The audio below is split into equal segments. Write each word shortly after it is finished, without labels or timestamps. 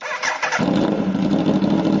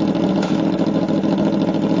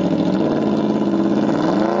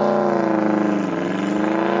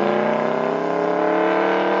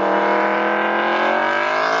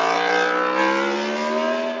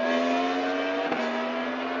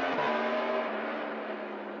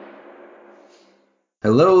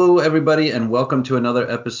Hello, everybody, and welcome to another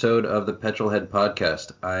episode of the Petrolhead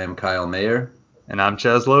Podcast. I am Kyle Mayer. And I'm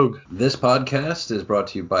Chazz Logue. This podcast is brought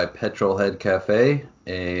to you by Petrolhead Cafe,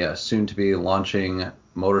 a soon-to-be launching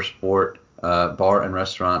motorsport bar and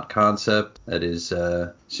restaurant concept that is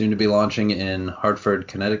soon to be launching in Hartford,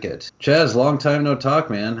 Connecticut. Chazz, long time no talk,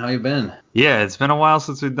 man. How you been? Yeah, it's been a while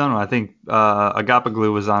since we've done one. I think Agapa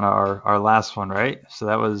Glue was on our last one, right? So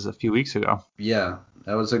that was a few weeks ago. Yeah,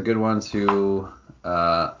 that was a good one to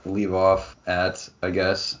leave off at, I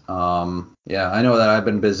guess. Yeah, I know that I've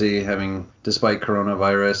been busy despite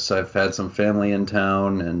coronavirus, I've had some family in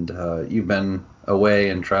town, and you've been away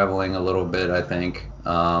and traveling a little bit, I think.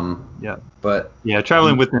 Yeah. But Yeah,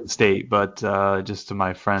 traveling within state, but just to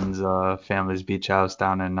my friend's family's beach house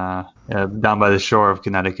down by the shore of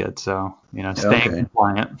Connecticut. So, staying okay.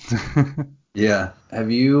 compliant. Yeah.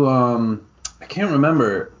 I can't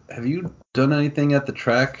remember. Have you done anything at the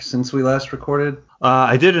track since we last recorded?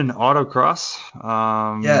 I did an autocross.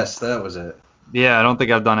 Yes, that was it. Yeah, I don't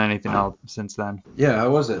think I've done anything else since then. Yeah, how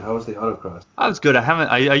was it? How was the autocross? That was good.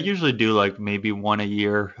 I usually do like maybe one a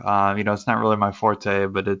year. It's not really my forte,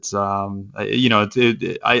 but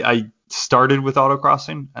I started with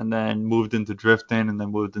autocrossing and then moved into drifting and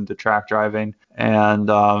then moved into track driving. And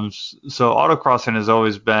so autocrossing has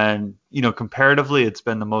always been, comparatively, it's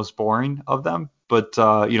been the most boring of them. But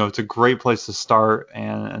it's a great place to start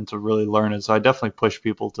and to really learn it. So I definitely push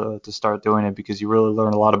people to start doing it because you really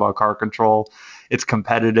learn a lot about car control. It's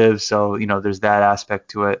competitive, so there's that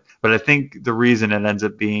aspect to it. But I think the reason it ends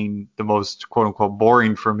up being the most quote unquote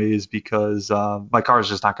boring for me is because my car is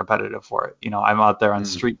just not competitive for it. I'm out there on Mm.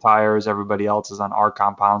 street tires, everybody else is on our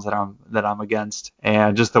compounds that I'm against,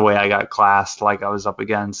 and just the way I got classed, like I was up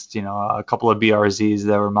against a couple of BRZs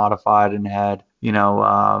that were modified and had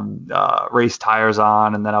race tires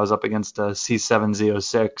on, and then I was up against a C7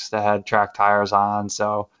 Z06 that had track tires on.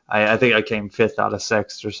 So I think I came fifth out of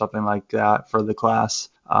sixth or something like that for the class.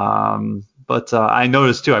 But I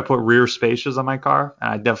noticed too, I put rear spacers on my car, and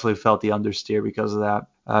I definitely felt the understeer because of that.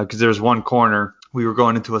 Because there was one corner, we were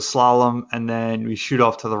going into a slalom, and then we shoot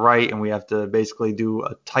off to the right, and we have to basically do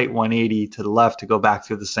a tight 180 to the left to go back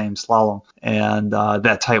through the same slalom. And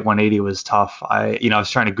that tight 180 was tough. I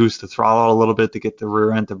was trying to goose the throttle a little bit to get the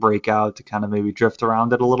rear end to break out to kind of maybe drift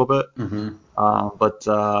around it a little bit. Mm-hmm. But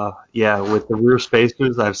yeah, with the rear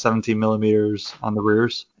spacers, I have 17 millimeters on the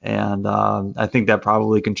rears, and I think that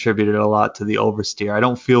probably contributed a lot to the oversteer. I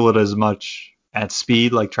don't feel it as much at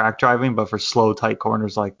speed like track driving, but for slow, tight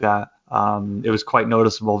corners like that, it was quite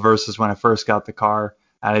noticeable versus when I first got the car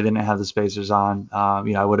and I didn't have the spacers on.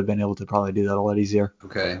 I would have been able to probably do that a lot easier.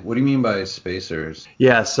 Okay. What do you mean by spacers?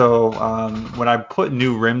 Yeah, so when I put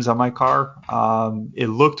new rims on my car, it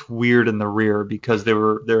looked weird in the rear because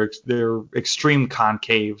they're extreme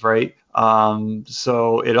concave, right?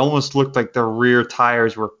 So it almost looked like the rear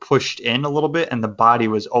tires were pushed in a little bit and the body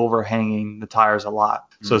was overhanging the tires a lot.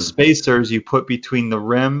 So Mm. spacers you put between the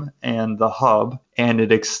rim and the hub, and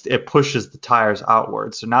it pushes the tires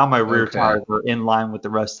outward. So now my rear Okay. tires are in line with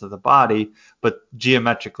the rest of the body, but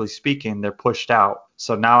geometrically speaking, they're pushed out.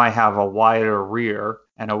 So now I have a wider rear,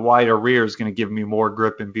 and a wider rear is going to give me more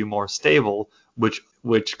grip and be more stable, which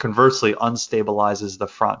conversely unstabilizes the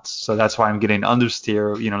front. So that's why I'm getting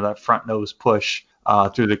understeer, that front nose push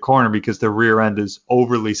through the corner because the rear end is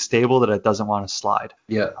overly stable that it doesn't want to slide.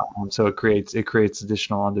 Yeah. So it creates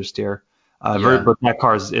additional understeer. Yeah. But that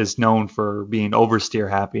car is known for being oversteer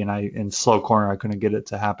happy, and in slow corner I couldn't get it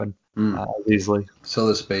to happen Mm. easily. So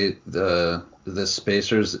the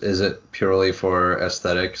spacers, is it purely for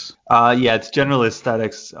aesthetics? Yeah, it's generally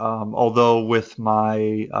aesthetics. Although with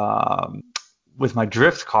my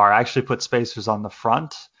drift car, I actually put spacers on the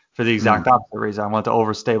front for the Mm. exact opposite reason. I want to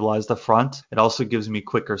overstabilize the front. It also gives me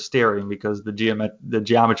quicker steering because the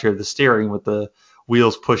geometry of the steering with the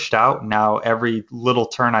wheels pushed out. Now every little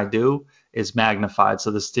turn I do is magnified,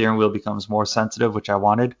 so the steering wheel becomes more sensitive, which I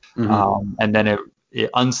wanted. Mm-hmm. And then it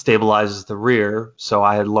unstabilizes the rear. So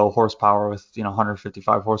I had low horsepower with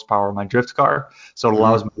 155 horsepower in my drift car. So it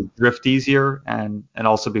allows Mm-hmm. me to drift easier and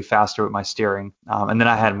also be faster with my steering. And then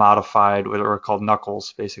I had modified what are called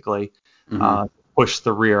knuckles, basically, Mm-hmm. uh, push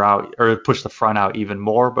the rear out or push the front out even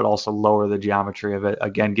more, but also lower the geometry of it.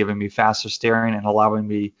 Again, giving me faster steering and allowing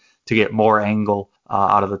me to get more angle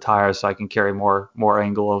out of the tires, so I can carry more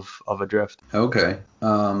angle of a drift. Okay.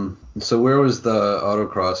 So where was the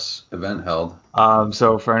autocross event held?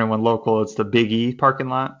 So for anyone local, it's the Big E parking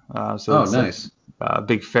lot. So Oh, it's a nice.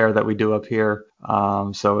 big fair that we do up here.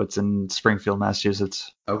 So it's in Springfield,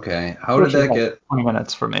 Massachusetts, Okay. How did which is that like get? 20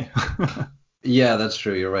 minutes for me. Yeah, that's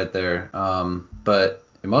true. You're right there. But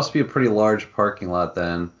It must be a pretty large parking lot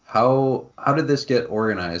then. How did this get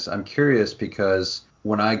organized? I'm curious because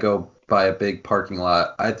when I go by a big parking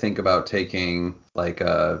lot, I think about taking like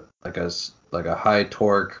a high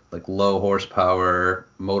torque, like low horsepower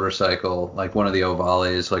motorcycle, like one of the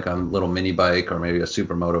Ovales, like a little mini bike or maybe a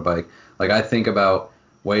supermoto bike. Like I think about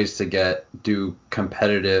ways to do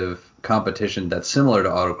competitive competition that's similar to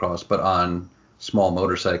autocross, but on small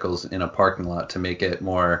motorcycles in a parking lot to make it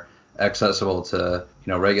more accessible to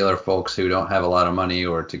regular folks who don't have a lot of money,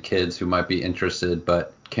 or to kids who might be interested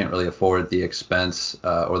but can't really afford the expense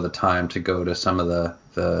or the time to go to some of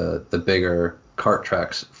the bigger kart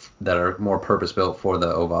tracks that are more purpose built for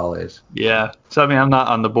the ovales. Yeah. So I mean, I'm not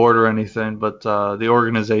on the board or anything, but the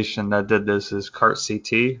organization that did this is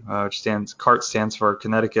CART-CT, which stands for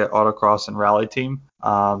Connecticut Autocross and Rally Team.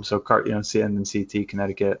 So CART, CN and CT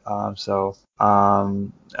Connecticut. So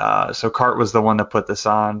CART was the one that put this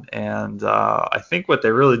on, and I think what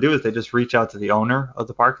they really do is they just reach out to the owner of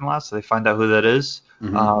the parking lot, so they find out who that is.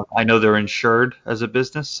 I know they're insured as a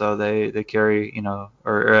business, so they carry,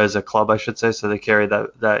 or as a club, I should say, so they carry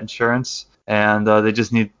that insurance, and they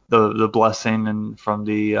just need the blessing and from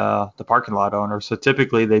the parking lot owner. So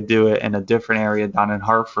typically they do it in a different area down in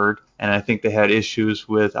Hartford, and I think they had issues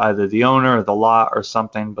with either the owner or the lot or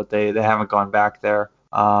something, but they haven't gone back there.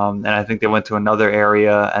 And I think they went to another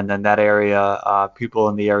area, and then that area, people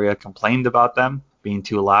in the area complained about them being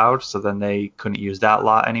too loud, so then they couldn't use that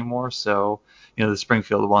lot anymore. So, the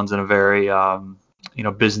Springfield one's in a very,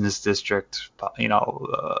 business district,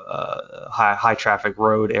 high traffic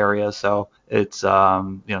road area. So it's,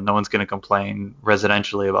 no one's going to complain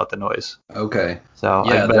residentially about the noise. Okay. So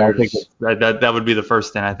Yeah, I think that would be the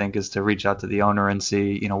first thing, I think, is to reach out to the owner and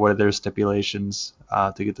see, what are their stipulations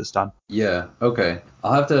to get this done. Yeah. Okay.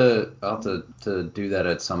 I'll have to do that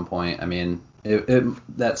at some point. I mean, it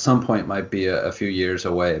at some point might be a few years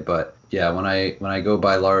away, but yeah, when I go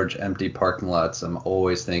by large empty parking lots, I'm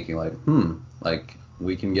always thinking like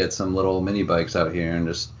we can get some little mini bikes out here and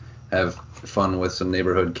just have fun with some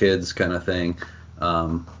neighborhood kids kind of thing.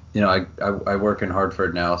 I work in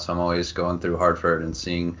Hartford now, so I'm always going through Hartford and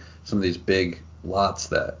seeing some of these big lots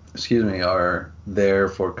that, are there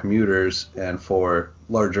for commuters and for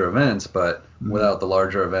larger events, but without the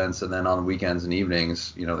larger events, and then on weekends and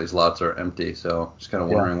evenings, these lots are empty. So just kind of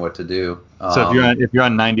wondering what to do. So if you're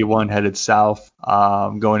on 91 headed south,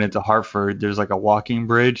 going into Hartford, there's like a walking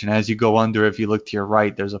bridge, and as you go under, if you look to your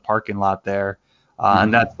right, there's a parking lot there.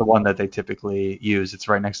 And that's the one that they typically use. It's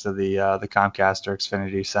right next to the Comcast or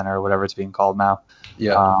Xfinity Center or whatever it's being called now.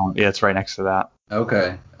 Yeah. Yeah, it's right next to that.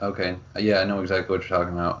 Okay. Yeah, I know exactly what you're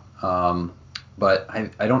talking about. But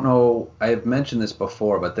I don't know. I have mentioned this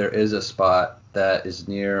before, but there is a spot that is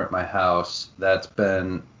near my house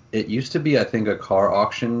it used to be, I think, a car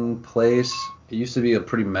auction place. It used to be a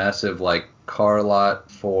pretty massive, like, car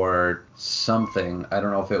lot for something. I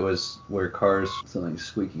don't know if it was where something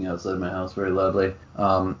squeaking outside my house very loudly.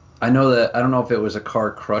 I don't know if it was a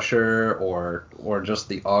car crusher or just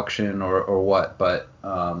the auction or what, but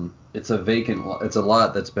it's a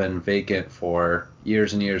lot that's been vacant for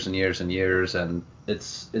years and years and years and years, and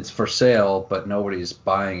it's for sale, but nobody's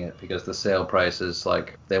buying it because the sale price is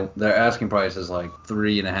like their asking price is like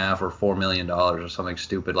 $3.5 or $4 million or something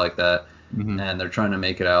stupid like that. And they're trying to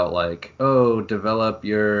make it out like, oh, develop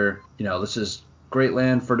this is great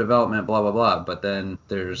land for development, blah blah blah, but then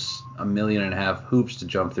there's 1.5 million hoops to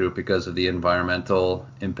jump through because of the environmental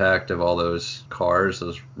impact of all those cars,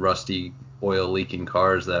 those rusty oil leaking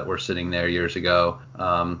cars that were sitting there years ago.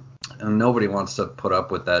 And nobody wants to put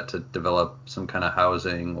up with that to develop some kind of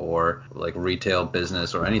housing or like retail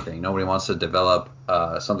business or anything. Nobody wants to develop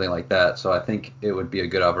something like that. So I think it would be a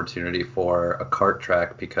good opportunity for a kart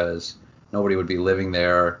track because nobody would be living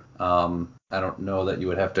there. I don't know that you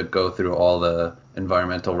would have to go through all the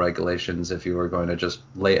environmental regulations if you were going to just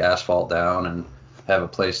lay asphalt down and have a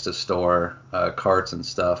place to store carts and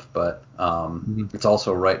stuff. But it's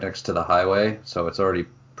also right next to the highway, so it's already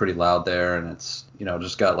pretty loud there, and it's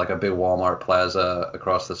just got like a big Walmart plaza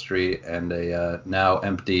across the street and a now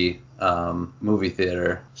empty movie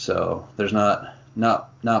theater. So there's not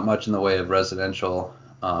much in the way of residential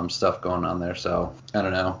stuff going on there. So I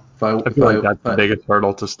don't know. I feel like that's the biggest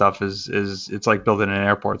hurdle to stuff is it's like building an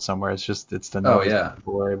airport somewhere. It's the noise to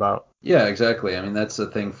worry about. Yeah, exactly. I mean, that's the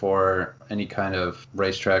thing for any kind of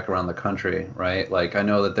racetrack around the country, right? Like I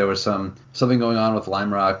know that there was something going on with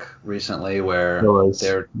Lime Rock recently where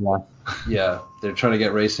they're trying to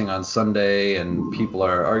get racing on Sunday and people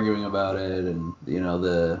are arguing about it, and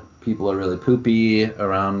the people are really poopy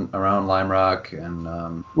around Lime Rock, and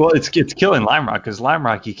well, it's killing Lime Rock because Lime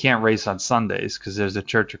Rock you can't race on Sundays because there's a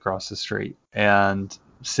church across the street, and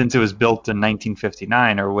since it was built in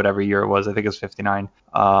 1959 or whatever year it was, I think it was 59.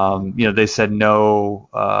 They said no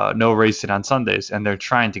racing on Sundays, and they're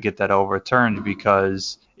trying to get that overturned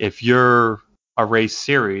because if you're a race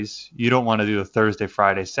series, you don't want to do a Thursday,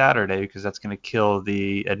 Friday, Saturday because that's going to kill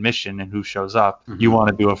the admission and who shows up. Mm-hmm. You want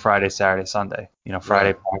to do a Friday, Saturday, Sunday.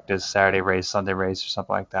 Friday Right. practice, Saturday race, Sunday race, or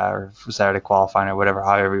something like that, or Saturday qualifying, or whatever,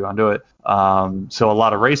 however you want to do it. So a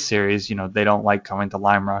lot of race series, they don't like coming to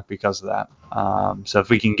Lime Rock because of that. So if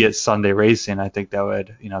we can get Sunday racing, I think that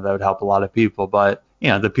would help a lot of people. But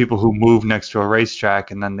the people who move next to a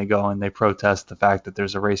racetrack and then they go and they protest the fact that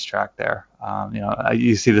there's a racetrack there.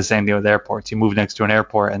 You see the same thing with airports. You move next to an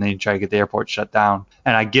airport and then you try to get the airport shut down.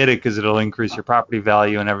 And I get it because it'll increase your property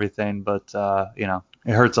value and everything, but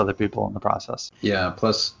it hurts other people in the process. Yeah.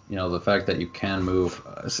 Plus, the fact that you can move,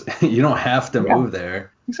 you don't have to move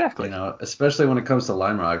there. Exactly. Especially when it comes to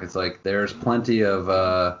Lime Rock, it's like there's plenty of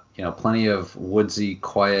woodsy,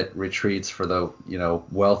 quiet retreats for the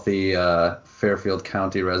wealthy Fairfield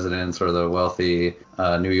County residents or the wealthy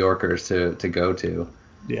New Yorkers to go to.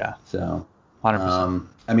 Yeah. So, 100%.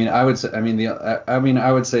 I would say,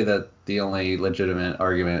 I would say that the only legitimate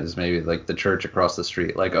argument is maybe like the church across the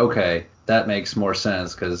street. Like, okay, that makes more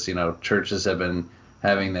sense because churches have been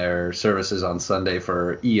having their services on Sunday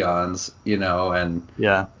for eons, and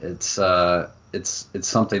Yeah. it's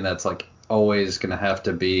something that's like always gonna have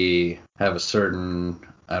to have a certain,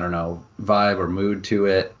 I don't know, vibe or mood to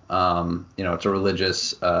it. It's a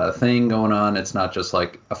religious thing going on. It's not just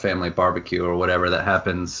like a family barbecue or whatever that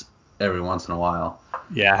happens every once in a while.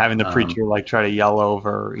 Yeah, having the preacher try to yell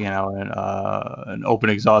over, an open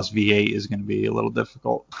exhaust V8 is going to be a little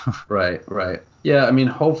difficult. Right. Yeah,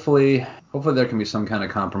 hopefully there can be some kind of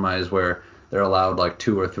compromise where they're allowed like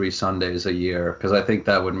 2 or 3 Sundays a year, because I think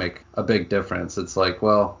that would make a big difference. It's like,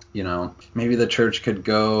 well, maybe the church could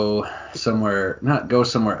not go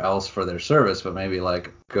somewhere else for their service, but maybe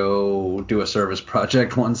like go do a service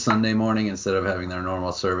project one Sunday morning instead of having their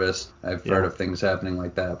normal service. I've heard of things happening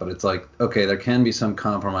like that, but it's like, okay, there can be some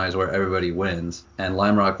compromise where everybody wins, and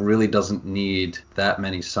Lime Rock really doesn't need that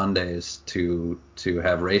many Sundays to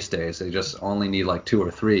have race days. They just only need like 2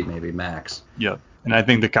 or 3 maybe max. Yeah. And I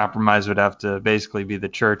think the compromise would have to basically be the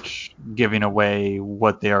church giving away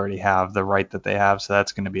what they already have, the right that they have. So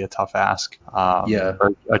that's going to be a tough ask.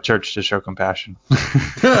 For a church to show compassion.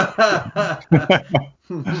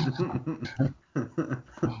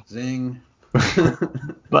 Zing.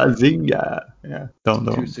 Bazinga. Yeah.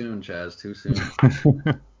 Too soon, Chazz. Too soon.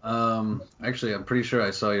 Actually, I'm pretty sure I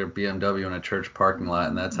saw your BMW in a church parking lot,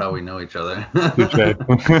 and that's how we know each other.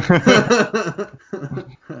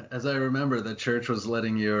 As I remember, the church was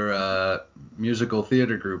letting your musical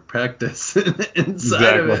theater group practice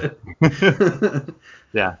inside of it.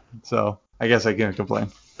 Yeah, so I guess I can't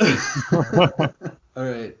complain. All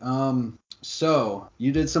right. So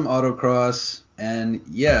you did some autocross, and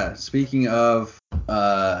yeah, speaking of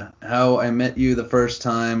how I met you the first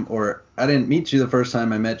time, or I didn't meet you the first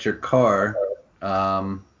time, I met your car.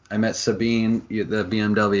 I met Sabine, the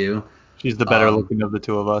BMW. She's the better looking of the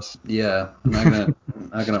two of us. Yeah, I'm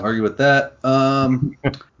not gonna argue with that.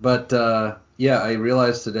 But yeah, I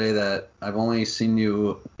realized today that I've only seen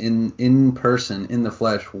you in person, in the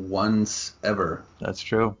flesh, once ever. That's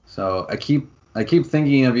true. So I keep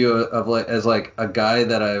thinking of you as like a guy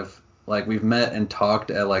that we've met and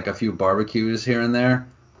talked at like a few barbecues here and there.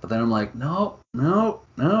 But then I'm like, no,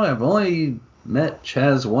 I've only met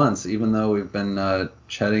Chazz once, even though we've been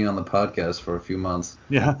chatting on the podcast for a few months.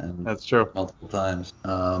 Yeah, that's true. Multiple times.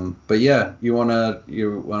 But yeah, you wanna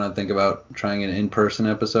think about trying an in-person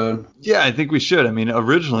episode? Yeah, I think we should.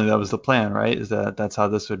 Originally that was the plan, right? That's how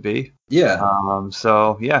this would be? Yeah.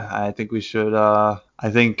 So yeah, I think we should. I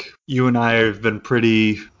think you and I have been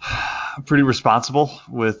pretty responsible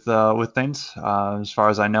with things, as far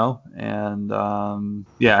as I know. And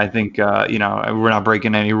yeah, I think we're not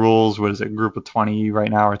breaking any rules. What is it, group of 20 right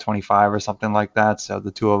now, or 25 or something like that? So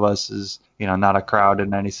the two of us is not a crowd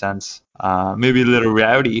in any sense. Maybe a little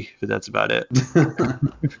rowdy, but that's about it.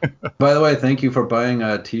 By the way, thank you for buying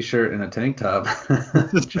a t-shirt and a tank top.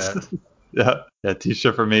 Chat. Yeah,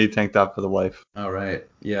 t-shirt for me, tank top for the wife. All right.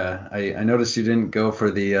 Yeah, I noticed you didn't go for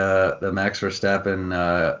the Max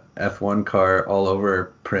Verstappen F1 car all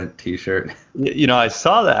over print t-shirt. I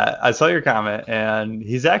saw that. I saw your comment, and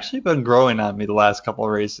he's actually been growing on me the last couple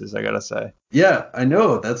of races, I gotta say. Yeah, I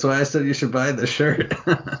know. That's why I said you should buy the shirt.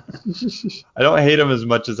 I don't hate him as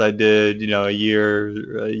much as I did, a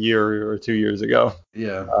year or 2 years ago.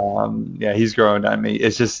 Yeah. Yeah, he's growing on me.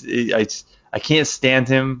 It's just I can't stand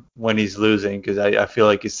him when he's losing because I feel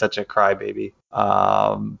like he's such a crybaby.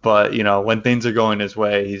 But when things are going his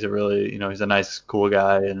way, he's a really, he's a nice, cool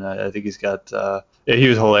guy, and I think he's got. Yeah, he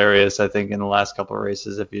was hilarious, I think, in the last couple of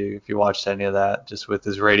races. If you watched any of that, just with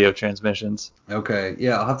his radio transmissions. Okay,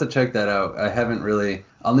 yeah, I'll have to check that out. I haven't really.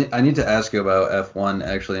 I need to ask you about F1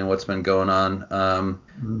 actually and what's been going on.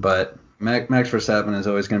 But Max Verstappen is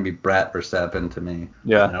always going to be Brat Verstappen to me.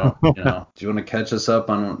 Yeah. Do you want to catch us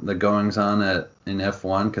up on the goings on in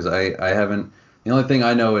F1? Because I haven't. The only thing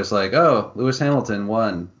I know is like, oh, Lewis Hamilton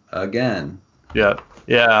won again. Yeah.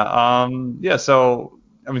 Yeah. Yeah. So,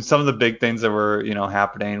 I mean, some of the big things that were,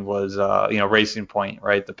 happening was, Racing Point,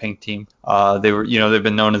 right? The pink team. They were, they've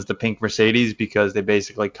been known as the pink Mercedes because they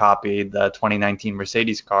basically copied the 2019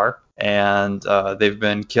 Mercedes car, and they've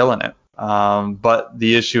been killing it. But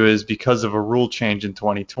the issue is because of a rule change in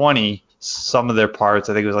 2020, some of their parts,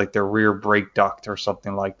 I think it was like their rear brake duct or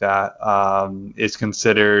something like that, is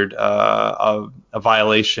considered a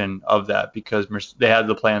violation of that because they had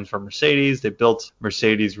the plans for Mercedes. They built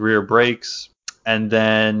Mercedes rear brakes, and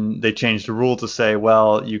then they changed the rule to say,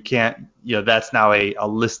 well, you can't, that's now a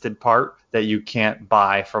listed part that you can't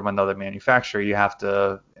buy from another manufacturer. You have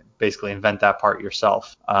to basically invent that part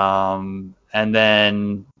yourself. And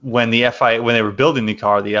then when they were building the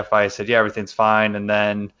car, the FIA said, yeah, everything's fine. And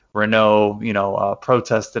then Renault,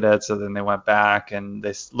 protested it. So then they went back and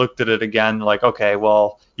they looked at it again, like, okay,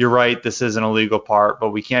 well, you're right. This is an illegal part, but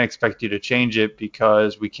we can't expect you to change it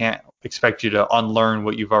because we can't expect you to unlearn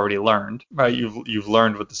what you've already learned, right? You've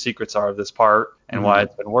learned what the secrets are of this part and why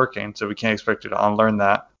it's been working. So we can't expect you to unlearn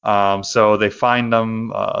that. So they fined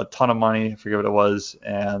them a ton of money. I forget what it was.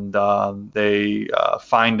 And they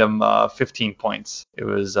fined them 15 points. It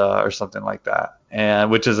was, or something like that.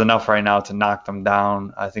 And which is enough right now to knock them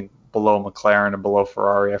down, I think, below McLaren and below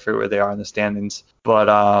Ferrari. I forget where they are in the standings. But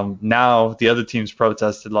now the other teams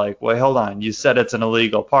protested like, wait, hold on. You said it's an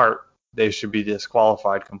illegal part. They should be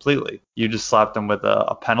disqualified completely. You just slapped them with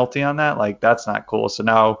a penalty on that. Like, that's not cool. So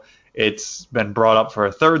now it's been brought up for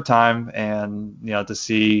a third time, and to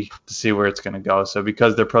see where it's going to go. So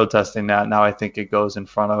because they're protesting that, now I think it goes in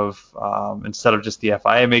front of instead of just the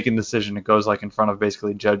FIA making the decision, it goes like in front of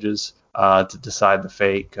basically judges to decide the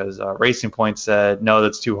fate. Because Racing Point said, no,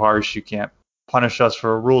 that's too harsh. You can't punish us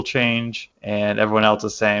for a rule change, and everyone else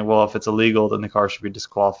is saying, well, if it's illegal, then the car should be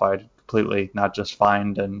disqualified completely, not just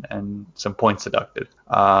fined and some points deducted.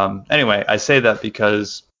 Anyway, I say that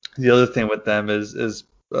because the other thing with them is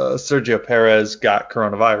Sergio Perez got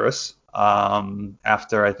coronavirus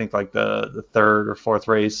after I think like the third or fourth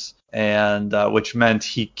race, and which meant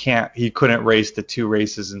he couldn't race the 2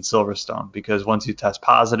 races in Silverstone because once you test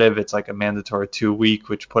positive, it's like a mandatory 2 week,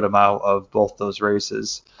 which put him out of both those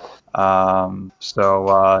races.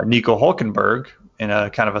 So Nico Hulkenberg, in a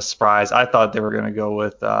kind of a surprise, I thought they were going to go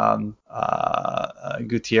with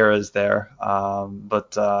Gutierrez there,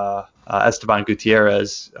 but Esteban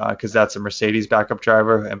Gutierrez, because that's a Mercedes backup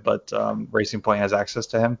driver, but Racing Point has access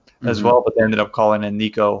to him as well. But they ended up calling in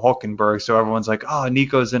Nico Hulkenberg, so everyone's like, oh,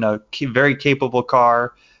 Nico's in a very capable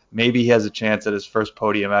car. Maybe he has a chance at his first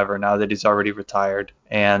podium ever now that he's already retired.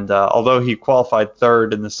 And although he qualified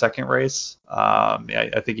third in the second race,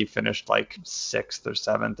 I think he finished like 6th or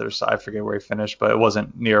 7th, or so, I forget where he finished, but it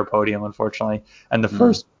wasn't near a podium, unfortunately. And the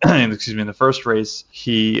first, in the first race,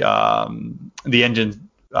 the engine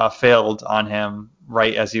failed on him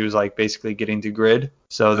right as he was like basically getting to grid.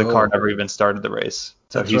 So the car never even started the race.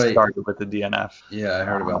 So he started with the DNF. Yeah, I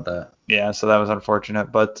heard about that. Yeah, so that was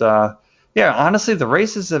unfortunate. But yeah, honestly, the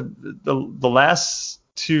races the last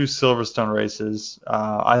 2 Silverstone races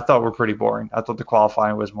I thought were pretty boring. I thought the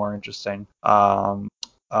qualifying was more interesting.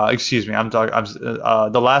 Excuse me, I'm talking.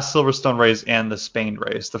 The last Silverstone race and the Spain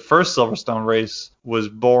race. The first Silverstone race was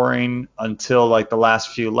boring until like the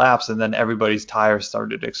last few laps, and then everybody's tires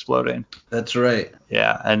started exploding. That's right.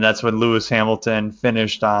 Yeah, and that's when Lewis Hamilton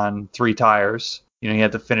finished on 3 tires. He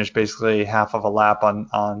had to finish basically half of a lap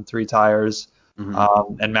on 3 tires.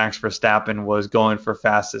 And Max Verstappen was going for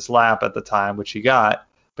fastest lap at the time, which he got,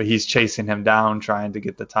 but he's chasing him down trying to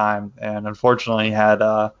get the time. And unfortunately,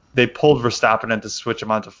 they pulled Verstappen in to switch him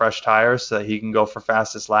onto fresh tires so that he can go for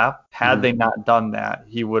fastest lap. Had they not done that,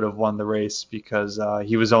 he would have won the race because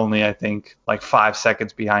he was only, I think, like 5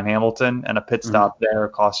 seconds behind Hamilton, and a pit stop there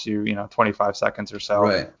costs you, 25 seconds or so.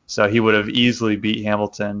 Right. So he would have easily beat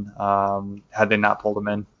Hamilton had they not pulled him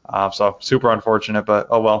in. So super unfortunate, but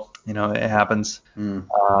oh well, it happens. Yeah,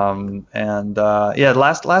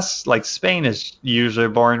 last like Spain is usually a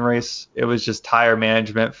boring race. It was just tire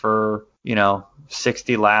management for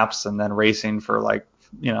 60 laps and then racing for like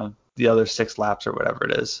the other 6 laps or whatever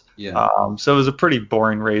it is. Yeah. So it was a pretty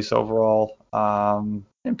boring race overall.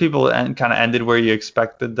 And people kind of ended where you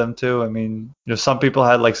expected them to. I mean, some people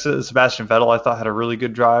had like Sebastian Vettel, I thought had a really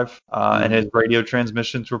good drive, and his radio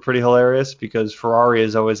transmissions were pretty hilarious because Ferrari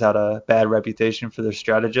has always had a bad reputation for their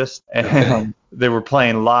strategists, and they were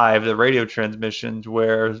playing live the radio transmissions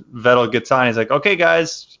where Vettel gets on, he's like, "Okay,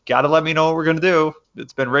 guys, gotta let me know what we're gonna do.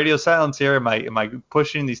 It's been radio silence here. Am I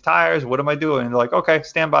pushing these tires? What am I doing?" And they're like, "Okay,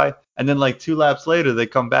 stand by." And then like 2 laps later, they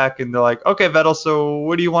come back and they're like, "Okay, Vettel, so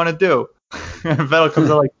what do you want to do?" And Vettel comes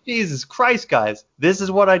out like, "Jesus Christ, guys, this is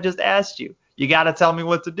what I just asked you. You got to tell me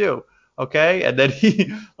what to do." Okay. And then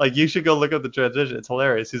he, like, you should go look up the transition. It's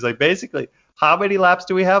hilarious. He's like, basically, how many laps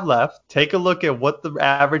do we have left? Take a look at what the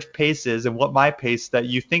average pace is and what my pace that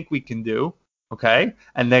you think we can do. Okay.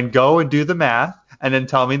 And then go and do the math and then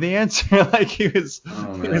tell me the answer. Like he was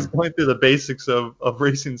going through the basics of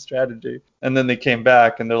racing strategy. And then they came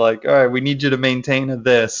back and they're like, "All right, we need you to maintain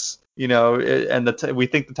this. And we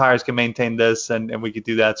think the tires can maintain this and we could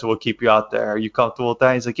do that, so we'll keep you out there. Are you comfortable with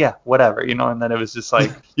that?" He's like, "Yeah, whatever." And then it was just like,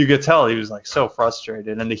 you could tell he was like so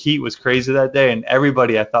frustrated. And the heat was crazy that day. And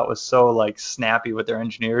everybody I thought was so like snappy with their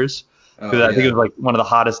engineers. Because I think it was like one of the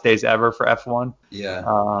hottest days ever for F1. Yeah.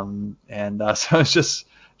 So it's just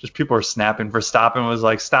people are snapping. Verstappen was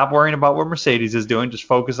like, "Stop worrying about what Mercedes is doing. Just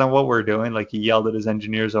focus on what we're doing." Like he yelled at his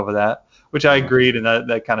engineers over that, which I agreed, and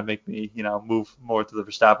that kind of made me, move more to the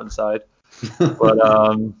Verstappen side.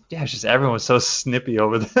 But it's just everyone was so snippy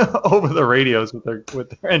over the radios with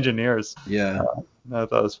their engineers. Yeah. I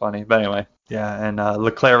thought it was funny. But anyway, and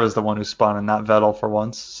Leclerc was the one who spun and not Vettel for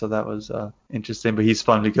once, so that was interesting. But he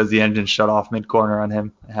spun because the engine shut off mid-corner on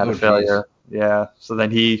him and had a failure. Geez. Yeah, so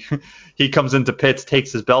then he comes into pits,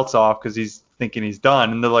 takes his belts off because he's thinking he's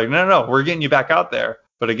done, and they're like, no, we're getting you back out there.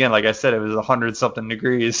 But again, like I said, it was 100-something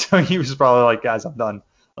degrees, so he was probably like, "Guys, I'm done.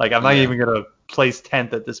 Like I'm not even gonna place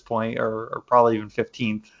 10th at this point, or probably even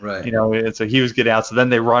 15th." Right. And so he was getting out. So then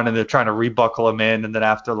they run and they're trying to rebuckle him in, and then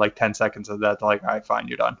after like 10 seconds of that, they're like, "All right, fine,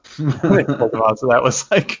 you're done." They pulled him out. So that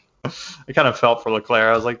was like, I kind of felt for Leclerc.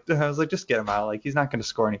 I was like, just get him out. Like he's not going to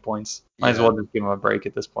score any points. Might as well just give him a break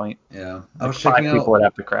at this point. Yeah. I was checking out. 5 people would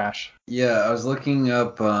have to crash. Yeah, I was looking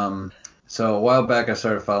up. So a while back, I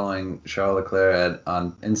started following Charles Leclerc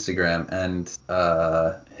on Instagram, and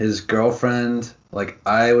his girlfriend. Like,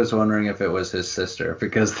 I was wondering if it was his sister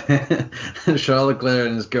because Charles Leclerc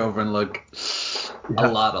and his girlfriend look a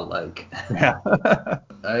lot alike. Yeah.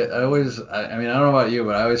 I mean, I don't know about you,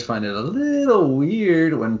 but I always find it a little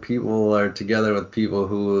weird when people are together with people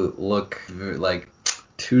who look like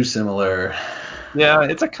too similar. Yeah,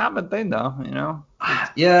 it's a common thing though,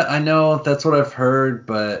 Yeah, I know that's what I've heard,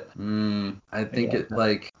 but I think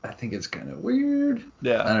I think it's kind of weird.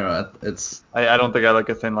 Yeah. I don't know. It's. I don't think I look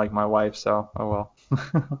a thing like my wife, so oh well.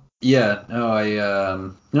 Yeah. No. I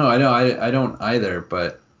know. I don't either,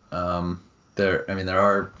 but there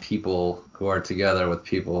are people who are together with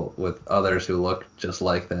people with others who look just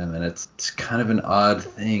like them, and it's kind of an odd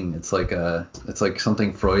thing. It's like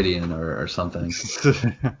something Freudian or something.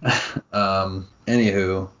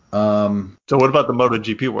 Anywho. So what about the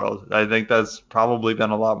MotoGP world? I think that's probably been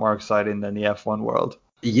a lot more exciting than the F1 world.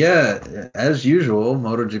 Yeah, as usual,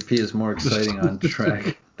 MotoGP is more exciting on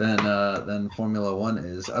track than Formula One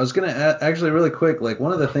is. I was gonna actually really quick, like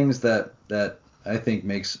one of the things that I think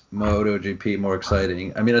makes MotoGP more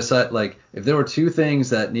exciting. I mean, aside, like, if there were two things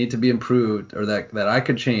that need to be improved or that I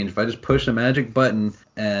could change, if I just pushed a magic button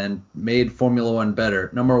and made Formula One better,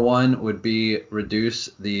 number one would be reduce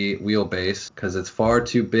the wheelbase because it's far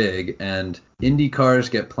too big, and Indy cars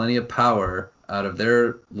get plenty of power out of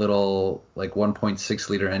their little like 1.6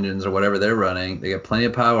 liter engines or whatever they're running. They get plenty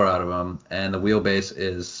of power out of them, and the wheelbase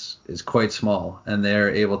is quite small, and they're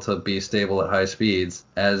able to be stable at high speeds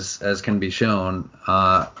as can be shown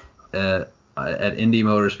at Indy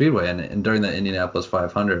Motor Speedway and during the Indianapolis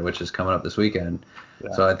 500, which is coming up this weekend.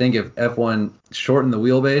 Yeah. So I think if F1 shortened the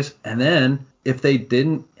wheelbase, and then if they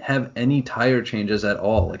didn't have any tire changes at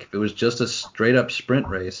all, like if it was just a straight up sprint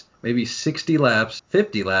race, maybe 60 laps,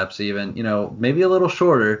 50 laps even, maybe a little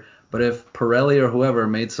shorter, but if Pirelli or whoever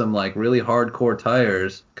made some like really hardcore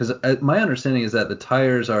tires, because my understanding is that the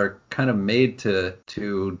tires are kind of made to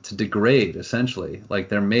degrade essentially, like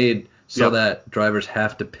they're made so that drivers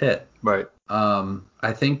have to pit. Right.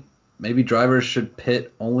 I think maybe drivers should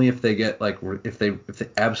pit only if they get like if they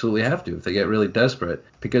absolutely have to, if they get really desperate,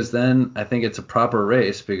 because then I think it's a proper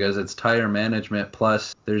race because it's tire management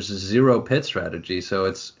plus there's zero pit strategy, so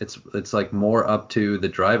it's like more up to the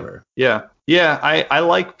driver. Yeah. Yeah, I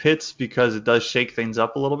like pits because it does shake things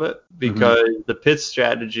up a little bit. Hmm. Because the pit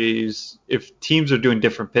strategies, if teams are doing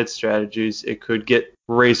different pit strategies, it could get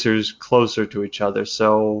racers closer to each other.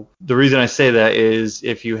 So the reason I say that is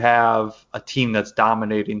if you have a team that's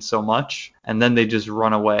dominating so much and then they just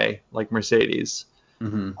run away like Mercedes.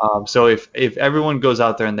 Hmm. So if everyone goes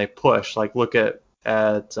out there and they push, like look at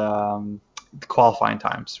qualifying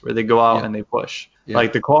times where they go out Yep. and they push. Like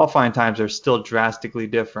Yep. the qualifying times are still drastically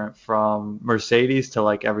different from Mercedes to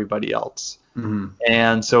like everybody else. Hmm.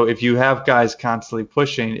 And so if you have guys constantly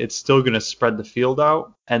pushing, it's still going to spread the field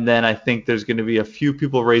out. And then I think there's going to be a few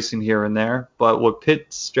people racing here and there. But what pit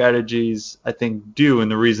strategies I think do,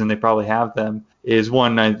 and the reason they probably have them is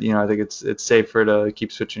one, I think it's safer to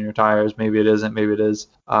keep switching your tires. Maybe it isn't, maybe it is.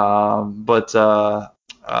 I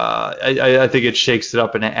think it shakes it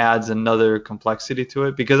up and it adds another complexity to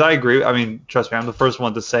it because I agree. I mean, trust me, I'm the first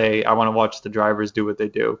one to say I want to watch the drivers do what they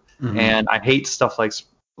do. Hmm. And I hate stuff like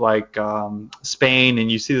Spain,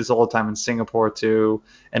 and you see this all the time in Singapore too.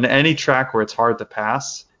 And any track where it's hard to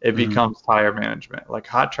pass, it Hmm. becomes tire management. Like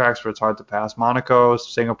hot tracks where it's hard to pass, Monaco,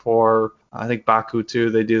 Singapore, I think Baku too,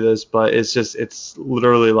 they do this, but it's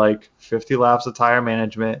literally like 50 laps of tire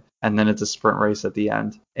management, and then it's a sprint race at the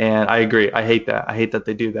end. And I agree, I hate that. I hate that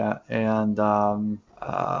they do that. And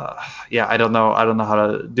yeah, I don't know how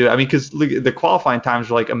to do it. I mean, because the qualifying times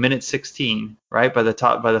were like a minute 16, right, by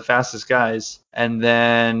the fastest guys, and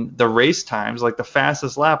then the race times, like the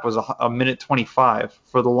fastest lap was a minute 25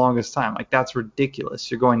 for the longest time. Like that's ridiculous.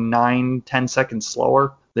 You're going 9-10 seconds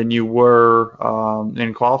slower than you were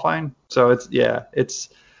in qualifying. So it's.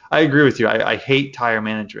 I agree with you. I hate tire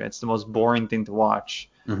management. It's the most boring thing to watch.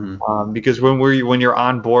 Hmm. Because when you're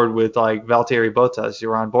on board with like Valtteri Bottas,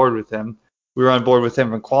 you're on board with him. We were on board with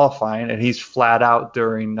him in qualifying, and he's flat out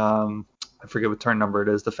during I forget what turn number it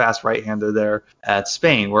is, the fast right-hander there at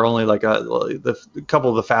Spain, where only like a couple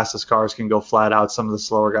of the fastest cars can go flat out. Some of the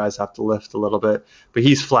slower guys have to lift a little bit, but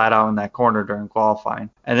he's flat out in that corner during qualifying.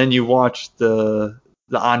 And then you watch the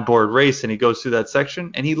onboard race and he goes through that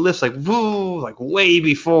section and he lifts like woo, like way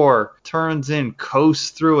before, turns in, coasts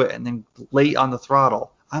through it, and then late on the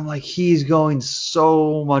throttle. I'm like, he's going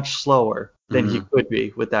so much slower than he Hmm. could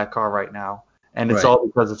be with that car right now. And it's Right. all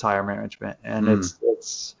because of tire management. And Mm.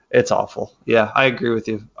 it's awful. Yeah, I agree with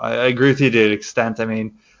you. I agree with you to an extent. I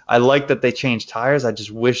mean, I like that they changed tires. I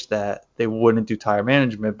just wish that they wouldn't do tire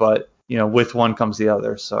management, but with one comes the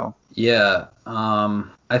other. So Yeah,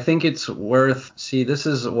 I think it's worth. See, this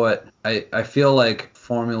is what I feel like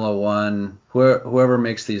Formula One, whoever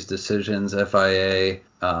makes these decisions, FIA,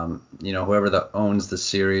 whoever that owns the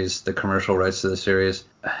series, the commercial rights to the series,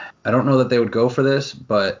 I don't know that they would go for this,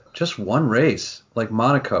 but just one race, like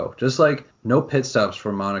Monaco, just like no pit stops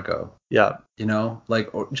for Monaco. yeah,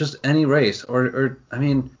 Like or just any race, or I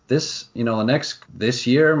mean, this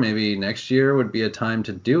year, maybe next year would be a time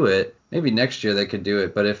to do it. Maybe next year they could do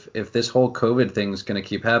it, but if this whole COVID thing is going to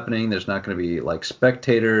keep happening, there's not going to be like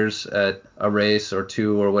spectators at a race or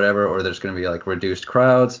two or whatever, or there's going to be like reduced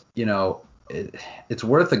crowds. It's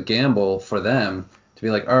worth a gamble for them to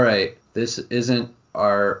be like, all right, this isn't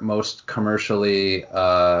our most commercially,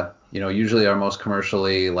 usually our most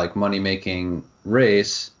commercially like money making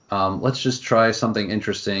race. Let's just try something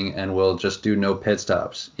interesting and we'll just do no pit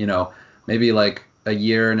stops. Maybe like a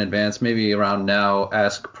year in advance, maybe around now,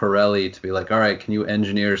 ask Pirelli to be like, all right, can you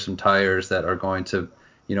engineer some tires that are going to,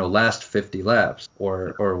 last 50 laps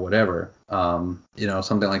or whatever,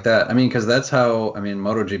 something like that. I mean, because that's how, I mean,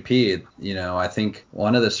 MotoGP, I think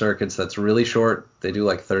one of the circuits that's really short, they do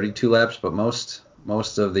like 32 laps, but most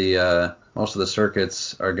of the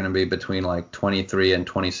circuits are going to be between like 23 and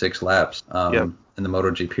 26 laps. yeah, In the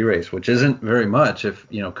MotoGP race, which isn't very much if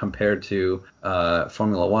compared to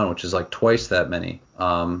Formula One, which is like twice that many.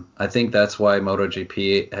 I think that's why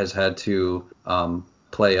MotoGP has had to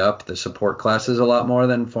play up the support classes a lot more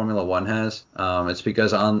than Formula One has. It's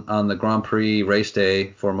because on the Grand Prix race day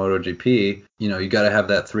for MotoGP, you got to have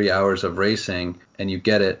that 3 hours of racing, and you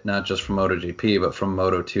get it not just from MotoGP but from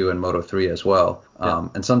Moto2 and Moto3 as well, yeah,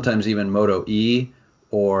 and sometimes even Moto E.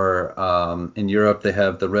 Or in Europe, they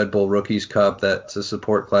have the Red Bull Rookies Cup. That's a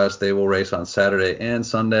support class. They will race on Saturday and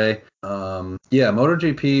Sunday. Yeah,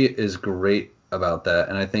 MotoGP is great about that.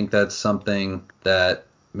 And I think that's something that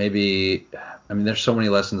maybe, I mean, there's so many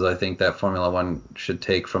lessons I think that Formula One should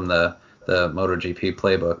take from the MotoGP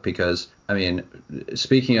playbook. Because, I mean,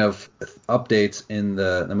 speaking of updates in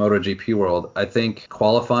the MotoGP world, I think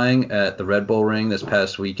qualifying at the Red Bull Ring this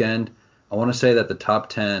past weekend, I want to say that the top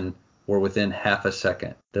 10 were within half a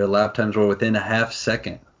second. Their lap times were within a half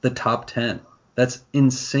second. The top 10. That's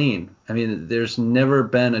insane. I mean, there's never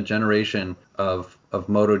been a generation of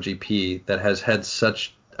MotoGP that has had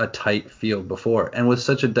such a tight field before, and with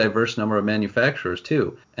such a diverse number of manufacturers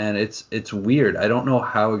too. And it's weird. I don't know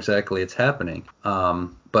how exactly it's happening.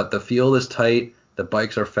 But the field is tight, the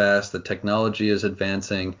bikes are fast, the technology is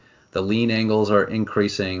advancing, the lean angles are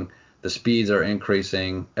increasing, the speeds are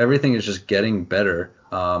increasing. Everything is just getting better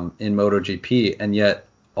in MotoGP, and yet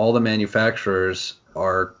all the manufacturers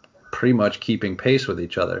are pretty much keeping pace with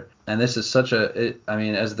each other. And this is such I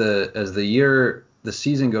mean, as the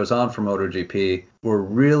season goes on for MotoGP, we're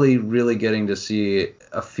really getting to see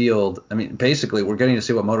a field. I mean, basically, we're getting to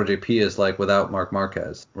see what MotoGP is like without Marc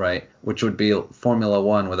Marquez, right? Which would be Formula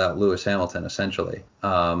One without Lewis Hamilton, essentially.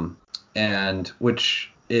 And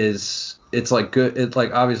which is, it's like good. It's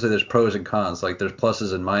like, obviously there's pros and cons. Like there's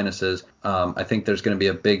pluses and minuses. I think there's going to be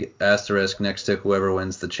a big asterisk next to whoever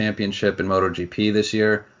wins the championship in MotoGP this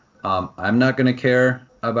year. I'm not going to care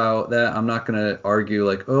about that. I'm not going to argue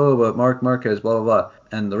like, oh, but Marc Marquez, blah, blah, blah.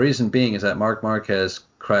 And the reason being is that Marc Marquez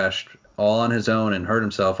crashed all on his own and hurt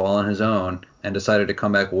himself all on his own and decided to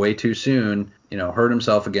come back way too soon, hurt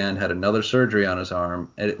himself again, had another surgery on his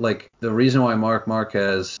arm. Like the reason why Marc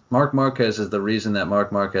Marquez is the reason that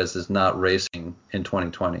Marc Marquez is not racing in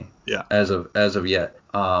 2020. Yeah. As of yet.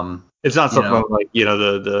 It's not something like,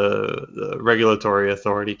 the regulatory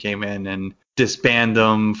authority came in and disband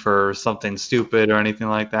them for something stupid or anything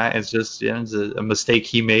like that. It's just it's a mistake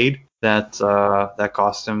he made that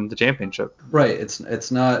cost him the championship. Right.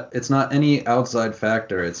 It's not any outside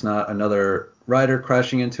factor. It's not another rider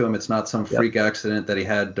crashing into him. It's not some freak accident that he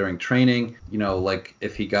had during training. Like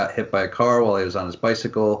if he got hit by a car while he was on his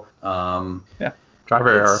bicycle. Driver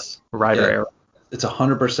error, rider error. It's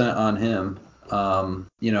 100% on him.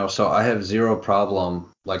 So I have zero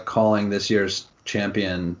problem like calling this year's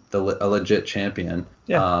champion a legit champion.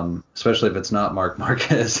 Especially if it's not Marc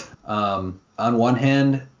Marquez. On one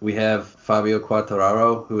hand, we have Fabio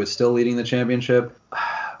Quartararo, who is still leading the championship.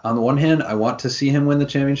 On the one hand, I want to see him win the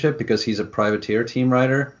championship because he's a privateer team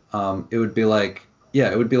rider. It would be like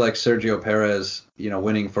Sergio Perez,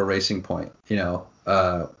 winning for Racing Point.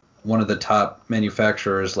 One of the top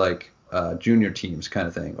manufacturers, like junior teams kind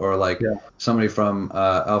of thing, or like somebody from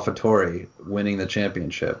AlphaTauri winning the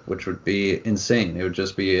championship, which would be insane. It would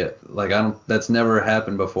just be like, that's never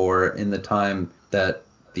happened before in the time that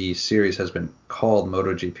the series has been called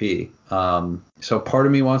MotoGP. So part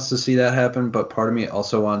of me wants to see that happen, but part of me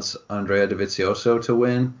also wants Andrea Dovizioso to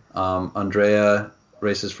win. Andrea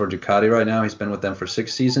races for Ducati right now. He's been with them for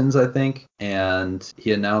 6 seasons, I think, and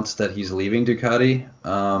he announced that he's leaving Ducati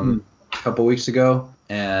a couple weeks ago.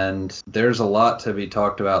 And there's a lot to be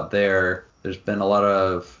talked about there. There's been a lot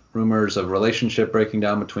of rumors of relationship breaking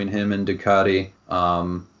down between him and Ducati.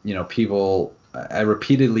 I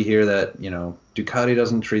repeatedly hear that, Ducati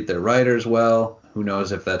doesn't treat their riders well. Who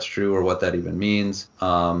knows if that's true or what that even means.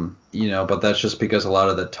 But that's just because a lot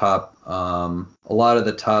of the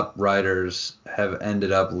top riders have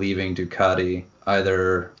ended up leaving Ducati.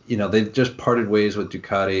 Either, they've just parted ways with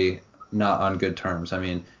Ducati, not on good terms. I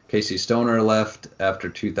mean, Casey Stoner left after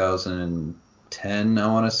 2010, I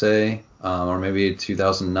want to say, or maybe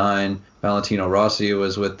 2009. Valentino Rossi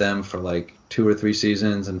was with them for like 2 or 3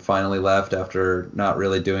 seasons and finally left after not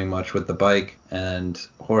really doing much with the bike. And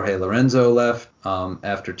Jorge Lorenzo left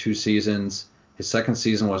after 2 seasons. His second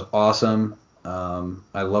season was awesome.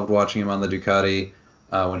 I loved watching him on the Ducati.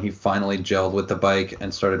 When he finally gelled with the bike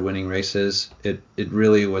and started winning races, it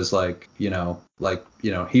really was like, he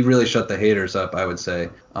really shut the haters up, I would say.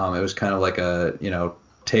 It was kind of like a,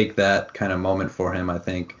 take that kind of moment for him, I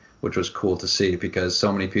think, which was cool to see because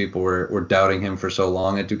so many people were doubting him for so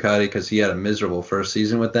long at Ducati because he had a miserable first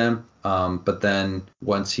season with them. But then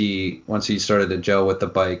once he started to gel with the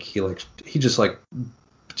bike, he just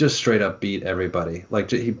straight up beat everybody. Like,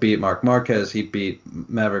 he beat Marc Marquez, he beat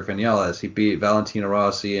Maverick Vinales, he beat Valentino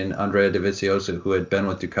Rossi and Andrea Dovizioso, who had been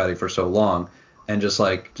with Ducati for so long, and just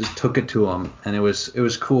took it to him. And it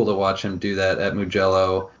was cool to watch him do that at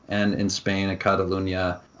Mugello and in Spain at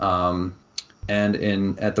Catalunya,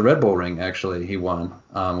 and at the Red Bull Ring actually he won,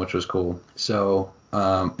 which was cool. So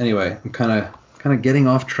anyway, I'm kind of getting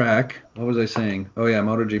off track. What was I saying? Oh yeah,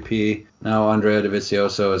 MotoGP. Now Andrea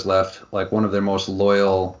Dovizioso has left, like one of their most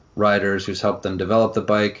loyal riders who's helped them develop the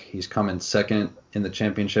bike. He's come in second in the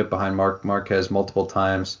championship behind Marc Marquez multiple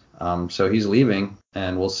times. So he's leaving,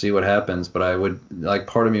 and we'll see what happens. But I would, like,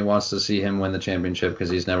 part of me wants to see him win the championship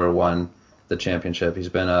because he's never won the championship. He's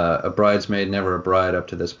been a bridesmaid, never a bride up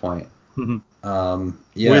to this point. Mm-hmm.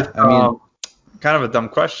 Kind of a dumb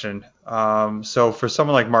question. So for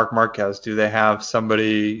someone like Marc Marquez, do they have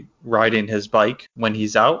somebody riding his bike when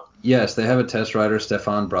he's out? Yes, they have a test rider,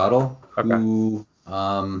 Stefan Bradl, Okay. who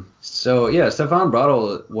Stefan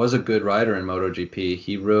Bradl was a good rider in MotoGP.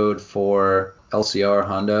 He rode for LCR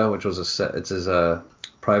Honda, which was it's his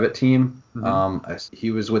private team.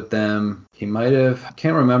 He was with them. He might have, I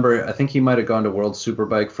can't remember. I think he might have gone to World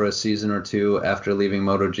Superbike for a season or two after leaving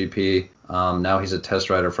MotoGP. Now he's a test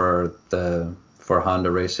rider for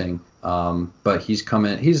Honda Racing. But he's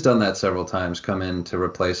done that several times, come in to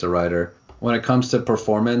replace a rider. When it comes to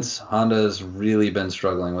performance, Honda's really been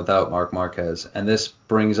struggling without Marc Marquez, and this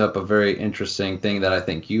brings up a very interesting thing that I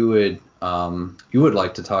think you would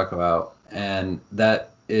like to talk about, and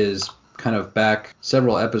that is kind of back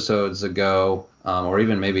several episodes ago, or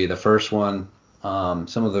even maybe the first one.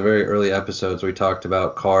 Some of the very early episodes we talked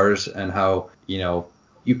about cars and how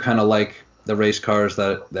you kind of like the race cars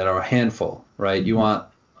that are a handful, right? You want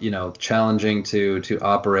challenging to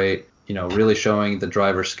operate. Really showing the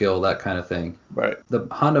driver skill, that kind of thing. Right. The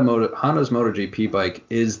Honda's MotoGP bike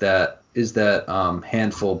is that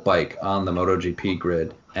handful bike on the MotoGP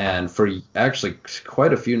grid, and for actually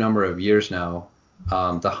quite a few number of years now,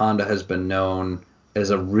 the Honda has been known as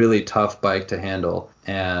a really tough bike to handle.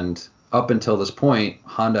 And up until this point,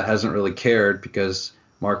 Honda hasn't really cared because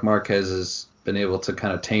Marc Marquez has been able to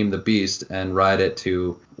kind of tame the beast and ride it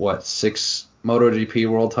to 6 MotoGP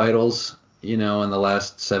world titles. In the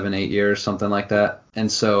last 7-8 years, something like that.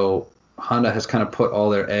 And so Honda has kind of put all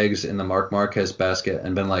their eggs in the Marc Marquez basket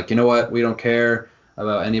and been like, you know what, we don't care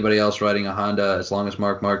about anybody else riding a Honda as long as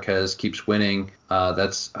Marc Marquez keeps winning.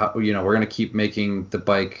 That's how, we're going to keep making the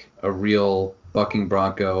bike a real bucking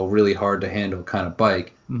bronco, really hard to handle kind of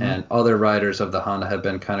bike. And other riders of the Honda have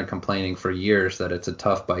been kind of complaining for years that it's a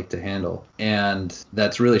tough bike to handle. And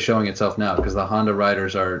that's really showing itself now because the Honda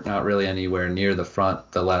riders are not really anywhere near the front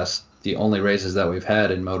the only races that we've had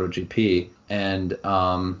in MotoGP. And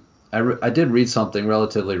I did read something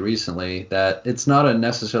relatively recently that it's not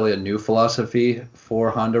necessarily a new philosophy for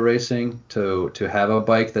Honda Racing to have a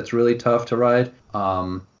bike that's really tough to ride.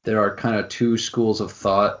 There are kind of two schools of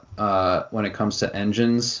thought when it comes to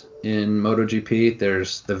engines in MotoGP.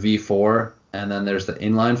 There's the V4 and then there's the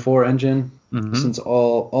inline-4 engine. Since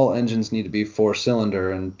all engines need to be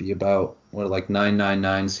 4-cylinder and be about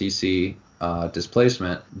 999 cc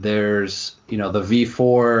displacement, there's the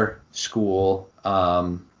V4 school,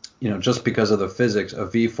 just because of the physics, a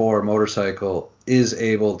V4 motorcycle is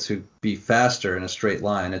able to be faster in a straight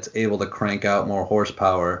line. It's able to crank out more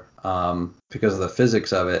horsepower because of the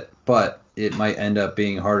physics of it, but it might end up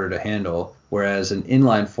being harder to handle, whereas an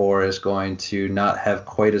inline 4 is going to not have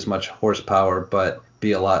quite as much horsepower but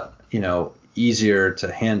be a lot easier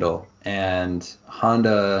to handle. And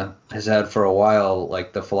Honda has had for a while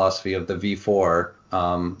the philosophy of the V4,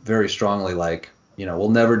 very strongly we'll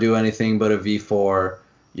never do anything but a V4.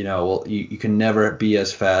 You can never be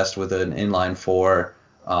as fast with an inline 4.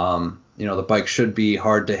 The bike should be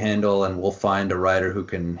hard to handle, and we'll find a rider who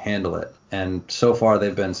can handle it. And so far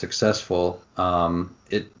they've been successful.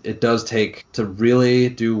 It does take to really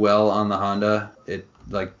do well on the Honda.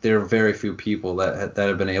 There are very few people that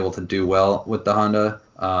have been able to do well with the Honda.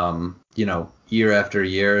 Year after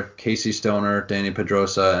year, Casey Stoner, Danny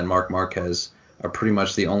Pedrosa, and Marc Marquez are pretty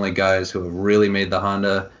much the only guys who have really made the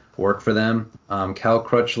Honda work for them. Cal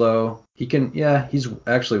Crutchlow, he's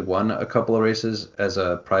actually won a couple of races as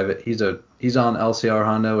a private. He's on LCR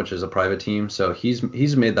Honda, which is a private team, so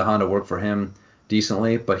he's made the Honda work for him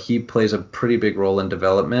decently, but he plays a pretty big role in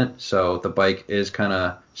development, so the bike is kind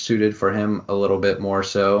of suited for him a little bit more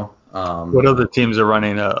so. What other teams are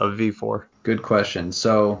running a V4? Good question.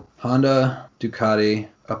 So Honda, Ducati,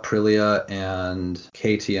 Aprilia, and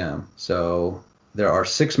KTM. So there are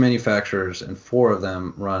 6 manufacturers and 4 of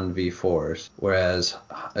them run V4s, whereas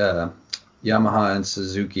Yamaha and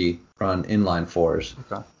Suzuki run inline 4s.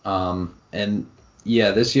 Okay. And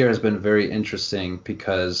yeah, this year has been very interesting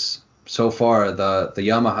because so far the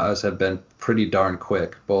Yamahas have been pretty darn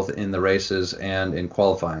quick, both in the races and in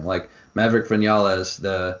qualifying. Maverick Vinales,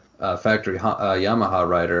 the factory Yamaha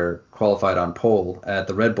rider, qualified on pole at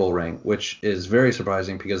the Red Bull Ring, which is very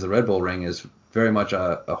surprising because the Red Bull Ring is very much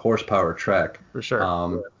a horsepower track. For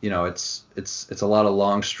sure. It's a lot of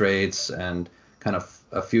long straights and kind of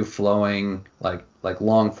a few flowing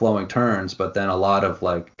long flowing turns, but then a lot of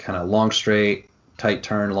kind of long straight, tight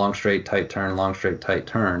turn, long straight, tight turn, long straight, tight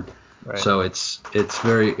turn. Right. So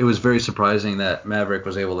it was very surprising that Maverick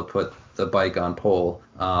was able to put the bike on pole.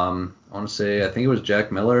 I want to say I think it was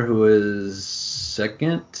Jack Miller who is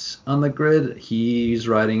second on the grid. He's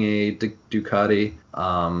riding a Ducati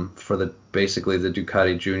for basically the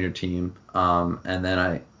Ducati junior team. And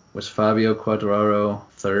then was Fabio Quartararo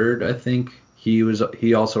third, I think.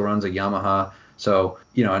 He also runs a Yamaha. So,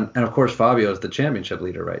 and of course Fabio is the championship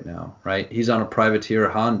leader right now, right? He's on a privateer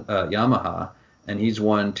Yamaha, and he's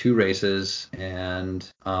won 2 races and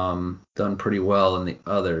done pretty well in the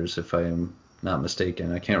others, if I am not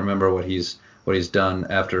mistaken. I can't remember what he's done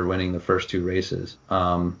after winning the first 2 races.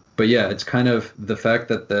 But yeah, it's kind of the fact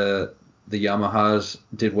that the Yamahas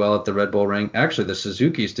did well at the Red Bull Ring. Actually, the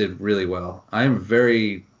Suzukis did really well. I am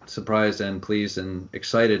very surprised and pleased and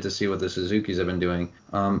excited to see what the Suzukis have been doing.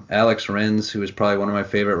 Alex Rins, who is probably one of my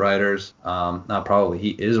favorite riders, not probably, he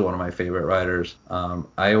is one of my favorite riders.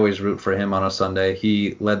 I always root for him on a Sunday.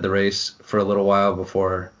 He led the race for a little while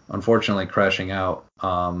before, unfortunately, crashing out.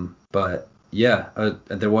 But yeah,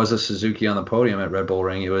 there was a Suzuki on the podium at Red Bull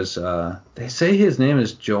Ring. It was, they say his name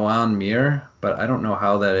is Joan Mir, but I don't know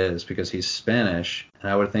how that is because he's Spanish,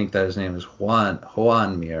 and I would think that his name is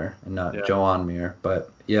Juan Mir and not Joan Mir.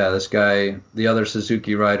 But yeah, this guy, the other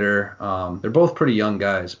Suzuki rider, they're both pretty young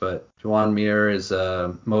guys, but Joan Mir is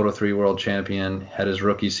a Moto3 world champion, had his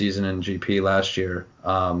rookie season in GP last year.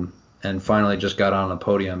 And finally just got on a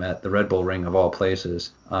podium at the Red Bull Ring of all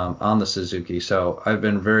places on the Suzuki. So I've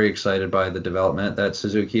been very excited by the development that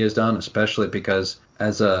Suzuki has done, especially because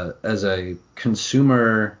as a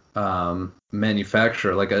consumer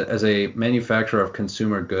manufacturer, as a manufacturer of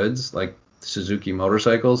consumer goods, like Suzuki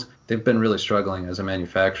motorcycles, they've been really struggling as a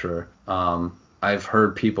manufacturer. I've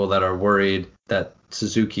heard people that are worried that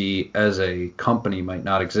Suzuki as a company might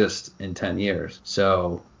not exist in 10 years.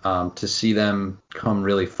 So to see them come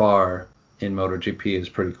really far in MotoGP is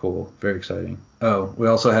pretty cool. Very exciting. Oh, we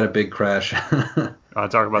also had a big crash. Want to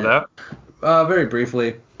talk about that? Very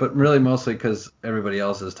briefly, but really mostly because everybody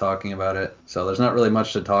else is talking about it. So there's not really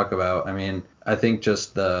much to talk about. I mean, I think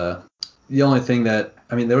just the only thing that,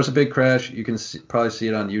 I mean, there was a big crash. You can probably see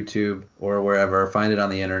it on YouTube or wherever. Find it on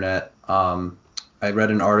the internet. I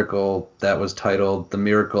read an article that was titled "The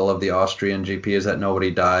Miracle of the Austrian GP is that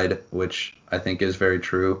nobody died," which I think is very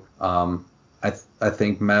true. I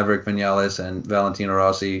think Maverick Vinales and Valentino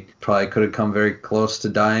Rossi probably could have come very close to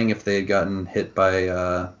dying if they had gotten hit by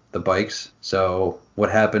the bikes. So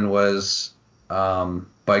what happened was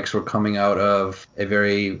bikes were coming out of a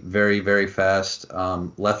very, very, very fast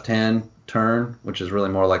left-hand turn, which is really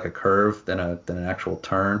more like a curve than an actual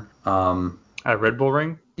turn. At Red Bull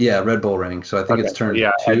Ring? Yeah, Red Bull Ring. So I think it's turn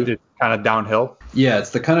 2. It's kind of downhill. Yeah, it's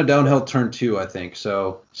the kind of downhill turn 2, I think.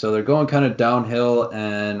 So they're going kind of downhill,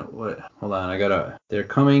 and hold on, they're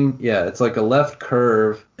coming. Yeah, it's like a left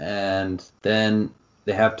curve, and then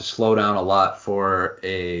they have to slow down a lot for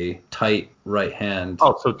a tight right hand.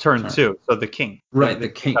 Oh, so turn 2. So the kink. Right, the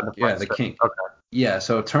kink. Yeah, the kink. Okay. Yeah,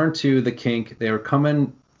 so turn 2, the kink. They were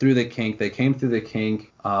coming through the kink. They came through the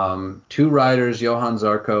kink. 2 riders, Johan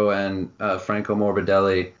Zarco and Franco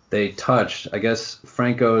Morbidelli, they touched. I guess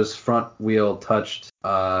Franco's front wheel touched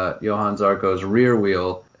Johan Zarco's rear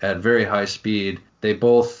wheel at very high speed. They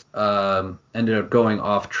both ended up going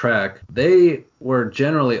off track. They were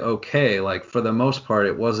generally okay. Like, for the most part,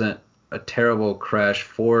 it wasn't a terrible crash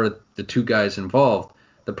for the 2 guys involved.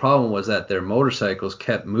 The problem was that their motorcycles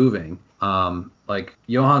kept moving. Like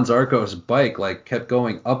Johan Zarco's bike kept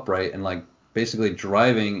going upright and basically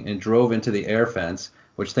driving and drove into the air fence,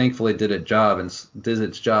 which thankfully did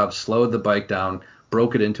its job, slowed the bike down,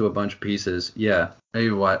 broke it into a bunch of pieces. Yeah. Are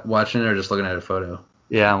you watching it or just looking at a photo?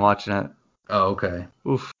 Yeah, I'm watching it. Oh, okay.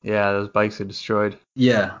 Oof. Yeah, those bikes are destroyed.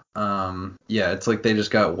 Yeah. Yeah, it's like they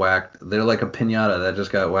just got whacked. They're like a piñata that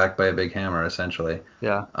just got whacked by a big hammer, essentially.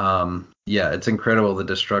 Yeah. Yeah, it's incredible, the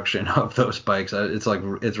destruction of those bikes.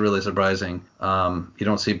 It's really surprising. You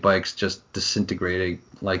don't see bikes just disintegrating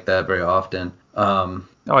like that very often. Oh,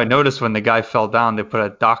 I noticed when the guy fell down, they put a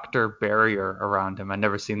doctor barrier around him. I'd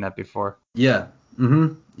never seen that before. Yeah.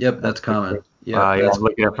 Yep, that's common. Yeah, I'm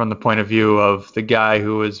looking at it from the point of view of the guy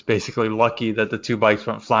who was basically lucky that the 2 bikes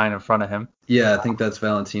went flying in front of him. Yeah, I think that's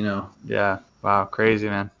Valentino. Yeah. Wow, crazy,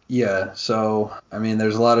 man. Yeah, so, I mean,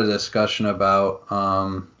 there's a lot of discussion about,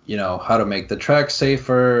 how to make the track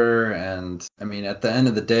safer, and, I mean, at the end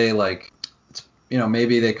of the day,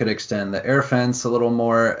 maybe they could extend the air fence a little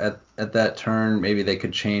more at that turn. Maybe they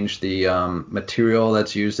could change the material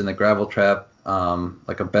that's used in the gravel trap,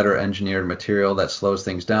 like a better engineered material that slows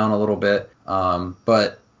things down a little bit.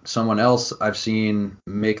 But someone else I've seen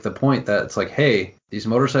make the point that it's like, hey, these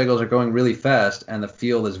motorcycles are going really fast and the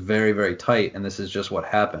field is very, very tight, and this is just what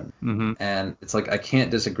happened. Mm-hmm. And it's like, I can't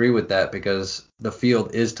disagree with that because the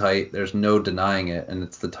field is tight. There's no denying it, and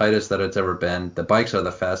it's the tightest that it's ever been. The bikes are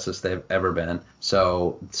the fastest they've ever been.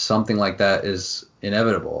 So something like that is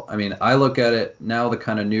inevitable. I mean, I look at it now, the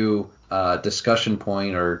kind of new discussion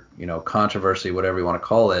point or controversy, whatever you want to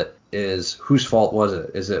call it, is whose fault was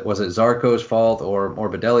it? Was it Zarco's fault or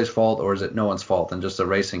Morbidelli's fault, or is it no one's fault and just a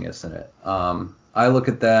racing incident? I look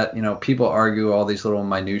at that, people argue all these little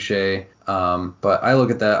minutiae, but I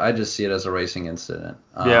look at that, I just see it as a racing incident.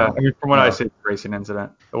 Yeah, I mean, from what you I know, see, it's a racing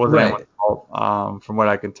incident. It wasn't right. anyone's fault, from what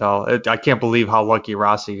I can tell. I can't believe how lucky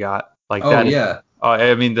Rossi got. Like Oh that is, yeah.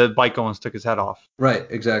 I mean, the bike almost took his head off. Right.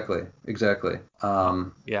 Exactly.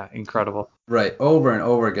 Yeah, incredible. Right. Over and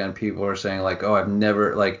over again, people are saying like, oh, I've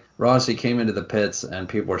never like Rossi came into the pits and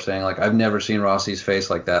people were saying like, I've never seen Rossi's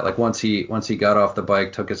face like that. Like once he got off the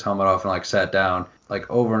bike, took his helmet off and like sat down, like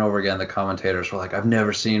over and over again, the commentators were like, I've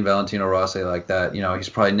never seen Valentino Rossi like that. He's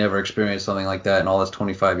probably never experienced something like that in all his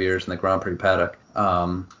 25 years in the Grand Prix paddock.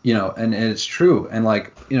 And it's true. And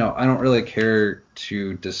like, I don't really care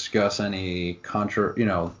to discuss any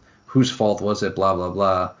whose fault was it, blah, blah,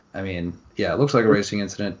 blah. I mean, yeah, it looks like a racing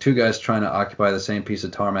incident. Two guys trying to occupy the same piece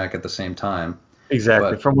of tarmac at the same time.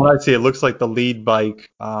 Exactly. But From what I see, it looks like the lead bike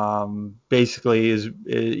basically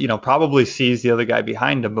probably sees the other guy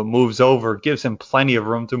behind him, but moves over, gives him plenty of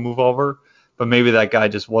room to move over. But maybe that guy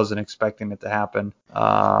just wasn't expecting it to happen.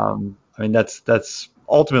 I mean, that's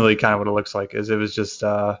ultimately kind of what it looks like. Is it was just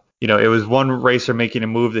it was one racer making a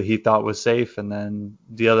move that he thought was safe, and then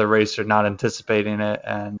the other racer not anticipating it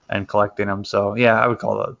and collecting him. So yeah, I would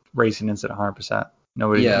call it a racing incident 100%.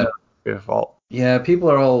 Nobody's yeah, at fault. yeah, people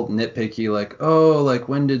are all nitpicky, like, oh, like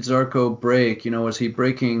when did Zarco brake? Was he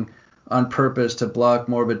braking on purpose to block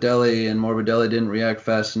Morbidelli and Morbidelli didn't react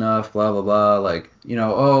fast enough, blah, blah, blah. Like,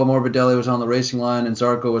 oh, Morbidelli was on the racing line and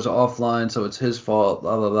Zarco was offline, so it's his fault,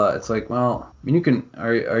 blah, blah, blah. It's like, well, I mean, you can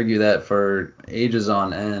argue that for ages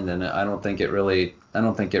on end, and I don't think it really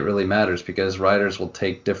matters because riders will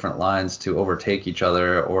take different lines to overtake each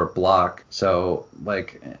other or block. So,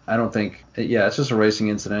 like, I don't think, yeah, it's just a racing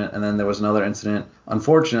incident. And then there was another incident,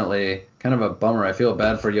 unfortunately, kind of a bummer. I feel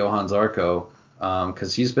bad for Johan Zarco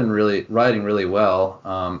because he's been really riding really well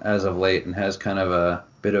as of late and has kind of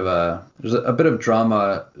there's a bit of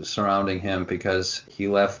drama surrounding him because he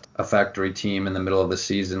left a factory team in the middle of the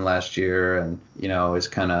season last year and, is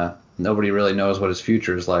kind of, nobody really knows what his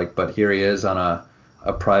future is like, but here he is on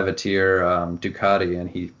a privateer Ducati, and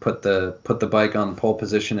he put the bike on pole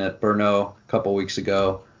position at Brno a couple weeks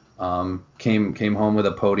ago. Came home with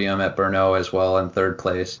a podium at Brno as well in third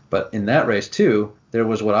place. But in that race too, there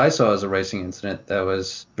was what I saw as a racing incident that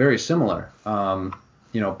was very similar. Pol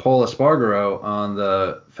Espargaro on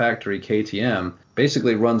the factory KTM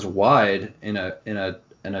basically runs wide in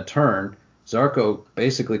a turn. Zarco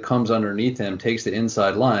basically comes underneath him, takes the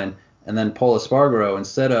inside line, and then Pol Espargaro,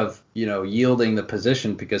 instead of, yielding the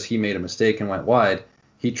position because he made a mistake and went wide,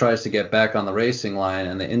 he tries to get back on the racing line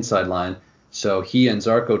and the inside line. So he and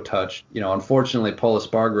Zarco touched. Unfortunately, Pol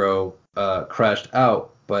Espargaro crashed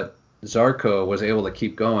out, but Zarco was able to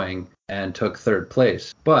keep going and took third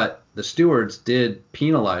place. But the stewards did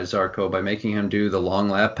penalize Zarco by making him do the long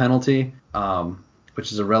lap penalty,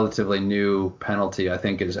 which is a relatively new penalty. I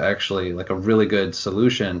think is actually like a really good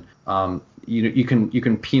solution. You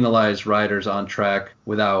can penalize riders on track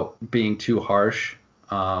without being too harsh,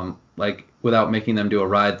 like without making them do a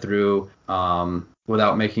ride through,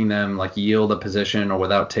 without making them like yield a position or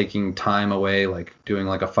without taking time away, like doing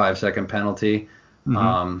like a 5-second penalty.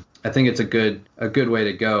 Mm-hmm. I think it's a good way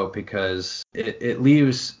to go because it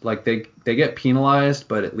leaves like they get penalized,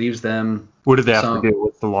 but it leaves them What did they have to some. do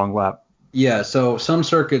with the long lap? Yeah, so some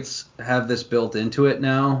circuits have this built into it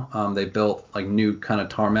now. They built like new kind of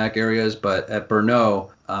tarmac areas, but at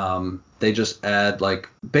Brno, they just add like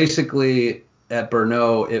basically at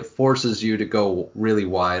Brno it forces you to go really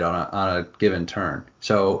wide on a given turn.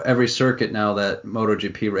 So every circuit now that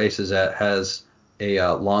MotoGP races at has a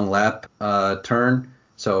long lap turn.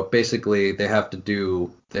 So basically they have to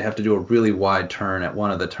do a really wide turn at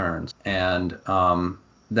one of the turns, and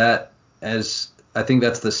that as I think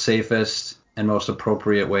that's the safest and most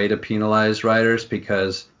appropriate way to penalize riders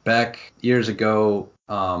because back years ago,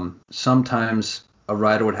 sometimes a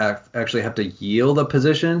rider would actually have to yield a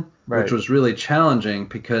position, Right. which was really challenging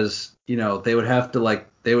because they would have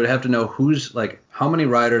to know who's like how many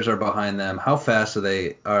riders are behind them, how fast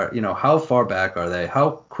how far back are they, how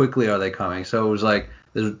quickly are they coming. So it was like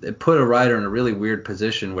it put a rider in a really weird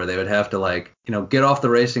position where they would have to like get off the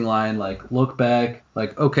racing line, like look back,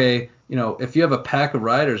 like okay. If you have a pack of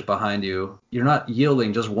riders behind you, you're not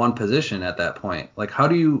yielding just one position at that point. Like, how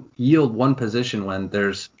do you yield one position when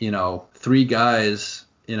there's, 3 guys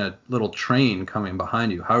in a little train coming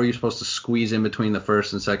behind you? How are you supposed to squeeze in between the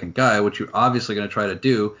first and second guy, which you're obviously going to try to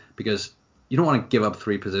do because you don't want to give up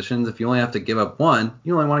 3 positions. If you only have to give up one,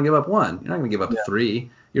 you only want to give up one. You're not going to give up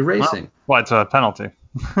 3. You're racing. Well, it's a penalty.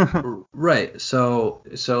 Right. So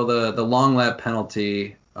the long lap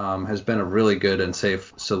penalty has been a really good and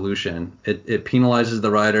safe solution. It penalizes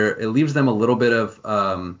the rider. It leaves them a little bit of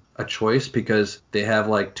a choice because they have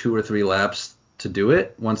like 2 or 3 laps to do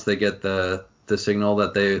it once they get the signal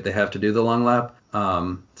that they have to do the long lap.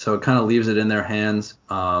 So it kind of leaves it in their hands.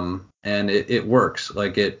 And it works.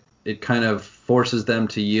 Like it kind of forces them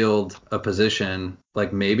to yield a position,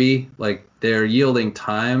 like maybe like they're yielding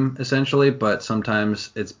time essentially, but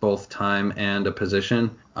sometimes it's both time and a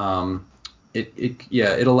position.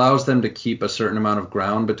 It allows them to keep a certain amount of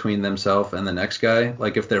ground between themselves and the next guy.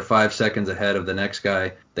 Like if they're 5 seconds ahead of the next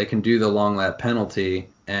guy, they can do the long lap penalty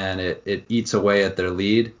and it eats away at their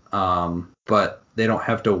lead. But they don't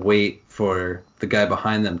have to wait for the guy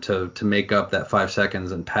behind them to make up that 5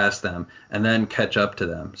 seconds and pass them and then catch up to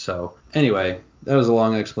them. So anyway, that was a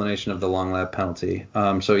long explanation of the long lap penalty.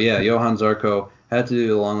 So yeah, Johan Zarco had to do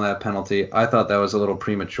the long lap penalty. I thought that was a little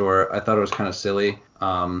premature. I thought it was kind of silly.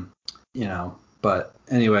 But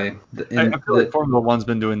anyway, I feel like Formula One's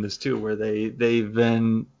been doing this too, where they've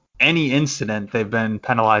been any incident they've been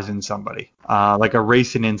penalizing somebody. Like a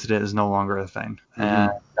racing incident is no longer a thing,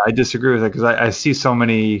 and I disagree with it because I see so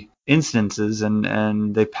many instances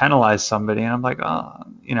and they penalize somebody, and I'm like,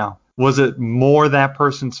 was it more that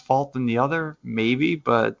person's fault than the other? Maybe,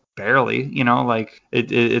 but barely. Like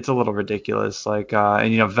it's a little ridiculous. Like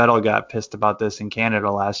and Vettel got pissed about this in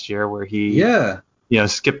Canada last year, where he yeah.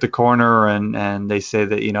 skipped the corner and they say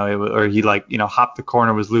that, or he hopped the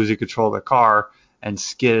corner, was losing control of the car and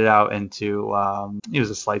skidded out into, it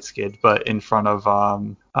was a slight skid, but in front of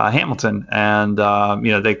Hamilton. And,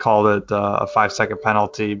 they called it a 5-second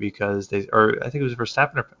penalty because or I think it was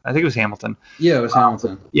Verstappen, or I think it was Hamilton. Yeah, it was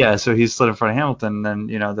Hamilton. Yeah, so he slid in front of Hamilton, and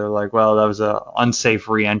they're like, well, that was a unsafe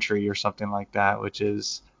re-entry or something like that, which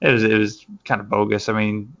is it was kind of bogus. I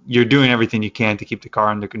mean, you're doing everything you can to keep the car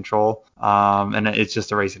under control, and it's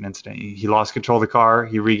just a racing incident. He lost control of the car,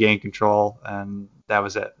 he regained control, and that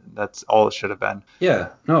was it. That's all it should have been. Yeah,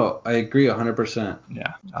 no, I agree 100%.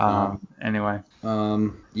 Yeah. Anyway.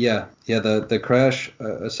 Yeah. The crash.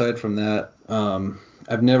 Aside from that,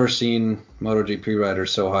 I've never seen MotoGP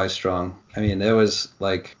riders so high strung. I mean, it was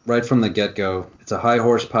like right from the get go. It's a high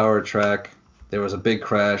horsepower track. There was a big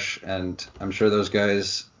crash, and I'm sure those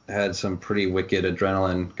guys had some pretty wicked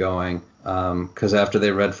adrenaline going. Because after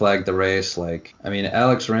they red flagged the race, like I mean,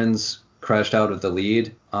 Alex Rins crashed out of the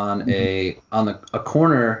lead on a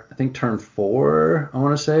corner, I think turn 4, I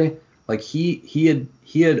want to say. Like he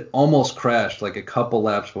had almost crashed like a couple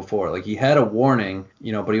laps before. Like he had a warning,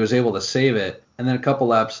 but he was able to save it. And then a couple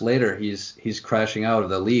laps later, he's crashing out of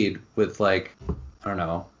the lead with like, I don't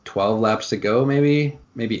know, 12 laps to go, maybe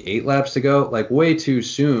 8 laps to go. Like way too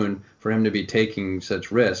soon for him to be taking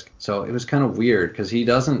such risk. So it was kind of weird because he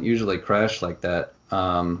doesn't usually crash like that.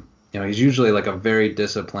 He's usually like a very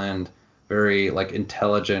disciplined, very like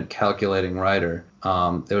intelligent, calculating rider.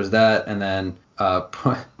 There was that, and then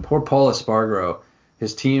poor Paul Espargaro.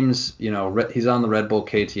 His team's, he's on the Red Bull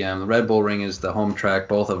KTM. The Red Bull Ring is the home track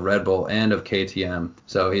both of Red Bull and of KTM.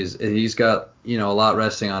 So he's got a lot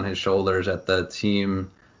resting on his shoulders at the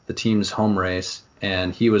team's home race,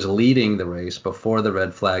 and he was leading the race before the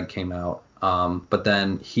red flag came out. But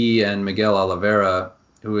then he and Miguel Oliveira,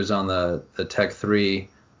 who was on the Tech 3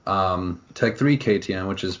 KTM,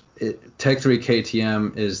 which is Tech 3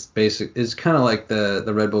 KTM is kind of like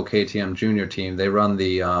the Red Bull KTM junior team. They run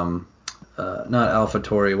the not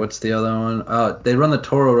AlphaTauri. What's the other one? They run the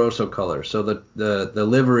Toro Rosso color. So the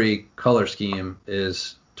livery color scheme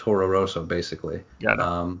is Toro Rosso basically.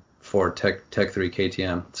 For Tech 3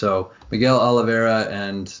 KTM. So Miguel Oliveira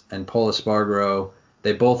and Pol Espargaro,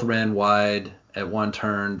 they both ran wide at one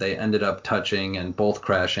turn. They ended up touching and both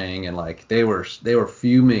crashing, and like they were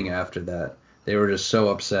fuming after that. They were just so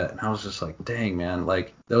upset, and I was just like, dang man,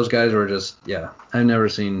 like those guys were just, yeah. I've never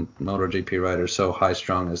seen MotoGP riders so high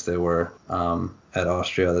strung as they were at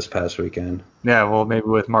Austria this past weekend. Yeah, well, maybe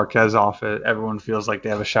with Marquez off it, everyone feels like they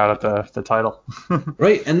have a shot at the title.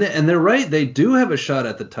 Right, and they're right. They do have a shot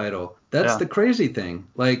at the title. That's the crazy thing.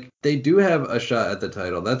 Like they do have a shot at the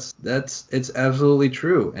title. It's absolutely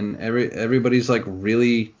true, and everybody's like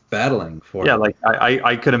really battling for it. Yeah, like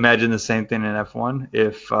I could imagine the same thing in F1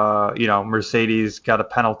 if Mercedes got a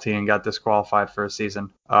penalty and got disqualified for a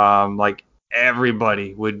season. Like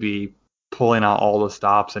everybody would be pulling out all the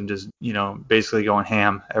stops and just basically going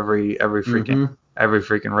ham every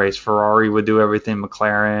freaking race. Ferrari would do everything.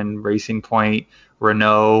 McLaren, Racing Point,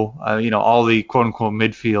 Renault, all the quote unquote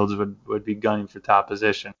midfields would be gunning for top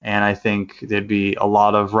position. And I think there'd be a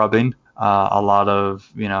lot of rubbing, a lot of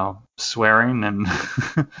swearing, and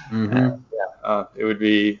it would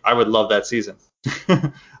be. I would love that season. I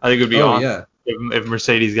think it would be Oh awesome yeah. if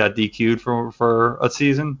Mercedes got DQ'd for a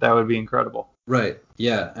season. That would be incredible. Right.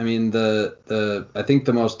 Yeah. I mean, the I think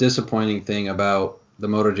the most disappointing thing about the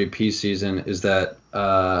MotoGP season is that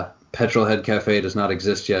Petrolhead Cafe does not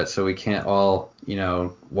exist yet, so we can't all,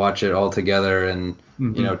 watch it all together and,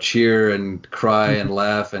 Hmm. cheer and cry and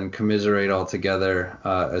laugh and commiserate all together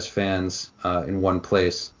as fans in one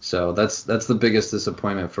place. So that's the biggest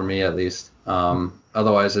disappointment for me, at least.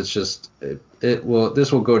 Otherwise, it's just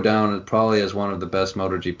this will go down probably as one of the best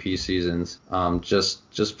MotoGP seasons,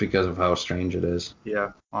 just because of how strange it is.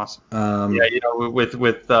 Yeah, awesome. Yeah, Um,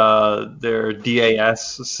 with their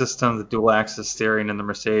DAS system, the dual axis steering in the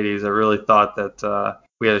Mercedes, I really thought that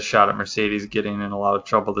we had a shot at Mercedes getting in a lot of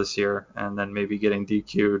trouble this year and then maybe getting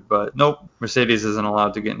DQ'd. But nope, Mercedes isn't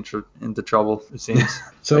allowed to get into trouble, it seems.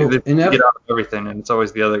 Like so they get out of everything, and it's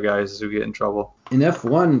always the other guys who get in trouble. in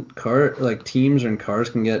F1, teams and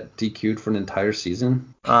cars can get DQ'd for an entire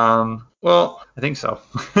season. Well, I think so.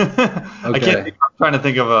 I can't Okay. think, I'm trying to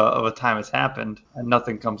think of a time it's happened, and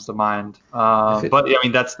nothing comes to mind. If it But yeah, I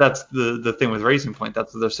mean that's the thing with Racing Point.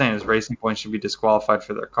 That's what they're saying is Racing Point should be disqualified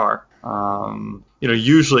for their car.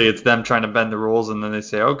 Usually it's them trying to bend the rules, and then they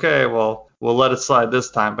say, okay, well we'll let it slide this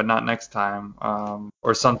time, but not next time.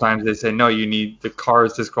 Or sometimes they say, no, you need the car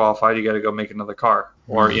is disqualified. You got to go make another car,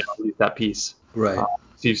 or Hmm. leave that piece. Right.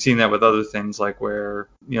 So you've seen that with other things like where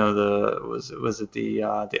was it the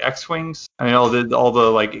X-wings? I mean all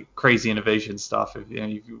the like crazy innovation stuff. If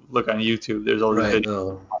you look on YouTube, there's all these Right.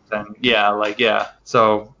 videos. Oh. And yeah.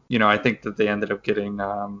 So I think that they ended up getting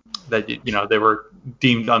that they were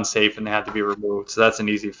deemed unsafe and they had to be removed. So that's an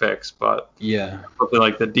easy fix. But Yeah. something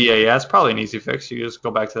like the DAS, probably an easy fix. You just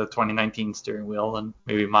go back to the 2019 steering wheel and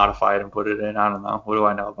maybe modify it and put it in. I don't know. What do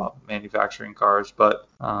I know about manufacturing cars? But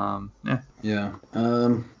yeah. Yeah.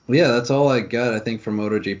 Well, yeah, that's all I got, I think, for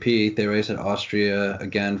MotoGP. They race at Austria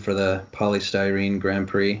again for the polystyrene Grand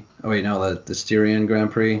Prix. Oh, wait, no, the Styrian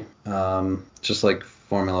Grand Prix. Just like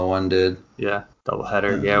Formula One did. Yeah,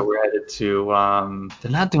 doubleheader. Yeah, Um, we're headed to.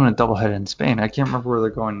 They're not doing a doubleheader in Spain. I can't remember where they're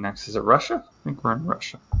going next. Is it Russia? I think we're in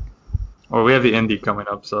Russia. Well, we have the Indy coming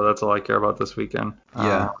up, so that's all I care about this weekend.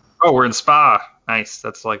 yeah. Oh, we're in Spa. Nice.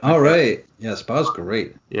 That's like my All favorite. right. Yeah, Spa's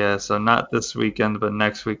great. Yeah, so not this weekend, but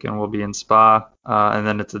next weekend we'll be in Spa, and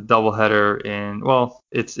then it's a doubleheader in. Well,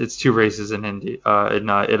 it's two races in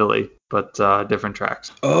Italy, but different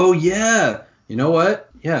tracks. Oh, yeah. You know what?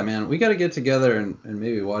 Yeah, man, we got to get together and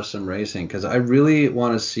maybe watch some racing because I really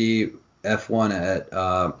want to see F1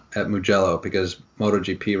 at Mugello because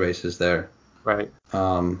MotoGP races there. Right.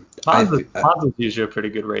 Um, I, Monza's, f- I Monza's usually a pretty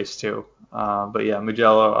good race too. But yeah,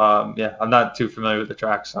 Mugello. Yeah, I'm not too familiar with the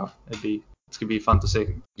track, so it's gonna be fun to see.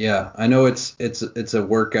 Yeah, I know it's a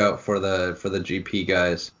workout for the GP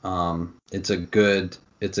guys. It's a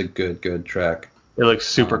good track. It looks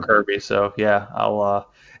super Um, curvy, so yeah, I'll.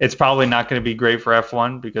 It's probably not going to be great for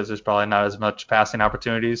F1 because there's probably not as much passing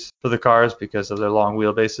opportunities for the cars because of their long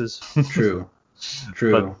wheelbases. true, But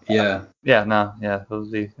true. Yeah, yeah, no, yeah,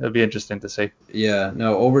 it'll be interesting to see. yeah.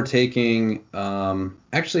 No, overtaking.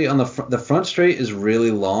 Actually, on the front straight is really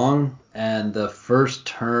long, and the first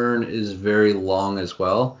turn is very long as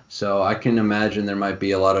well. So I can imagine there might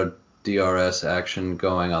be a lot of DRS action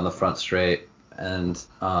going on the front straight, and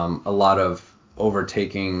a lot of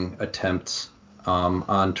overtaking attempts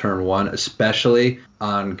on turn one, especially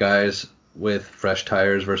on guys with fresh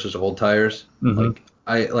tires versus old tires. Hmm.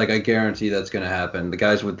 I guarantee that's going to happen. The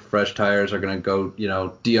guys with fresh tires are going to go,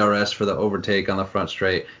 DRS for the overtake on the front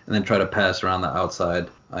straight and then try to pass around the outside.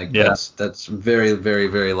 Like Yeah, that's very, very,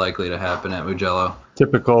 very likely to happen at Mugello.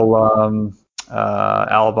 typical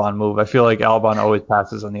Albon move. I feel like Albon always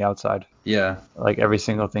passes on the outside. Yeah. Like every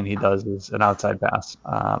single thing he does is an outside pass.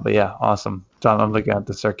 But yeah, awesome. So I'm looking at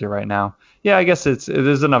the circuit right now. Yeah, I guess it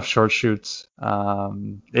is enough short shoots.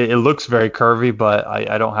 It looks very curvy, but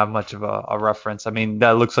I don't have much of a reference. I mean,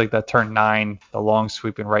 that looks like that turn 9, the long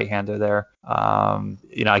sweeping right-hander there.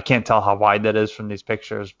 I can't tell how wide that is from these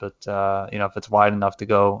pictures, but if it's wide enough to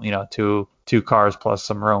go, two cars plus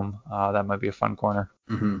some room, that might be a fun corner.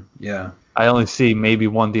 Yeah. I only see maybe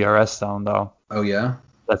one DRS zone though. Oh yeah.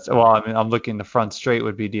 I mean, I'm looking the front straight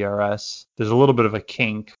would be DRS. There's a little bit of a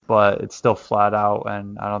kink, but it's still flat out,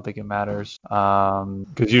 and I don't think it matters.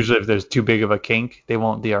 Because usually if there's too big of a kink, they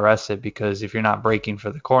won't DRS it because if you're not braking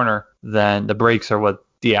for the corner, then the brakes are what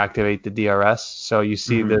deactivate the DRS. So you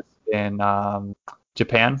see Hmm. this in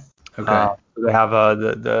Japan. Okay. They have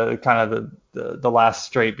the kind of the last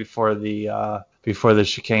straight before the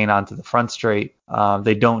chicane onto the front straight.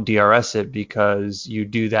 They don't DRS it because you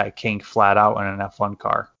do that kink flat out in an F1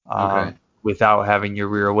 car Okay. without having your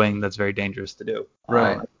rear wing. That's very dangerous to do.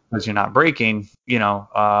 Right. because you're not braking,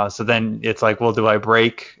 so then it's like, well, do I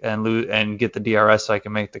brake and get the DRS so I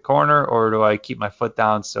can make the corner, or do I keep my foot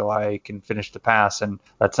down so I can finish the pass? And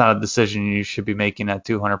that's not a decision you should be making at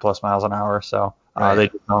 200 plus miles an hour. So they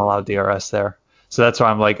just don't allow DRS there. So that's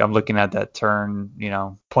why I'm looking at that turn,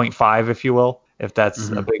 zero point 0.5, if you will, if that's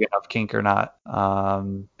a big enough kink or not.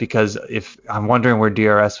 Because if I'm wondering where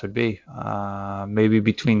DRS would be, maybe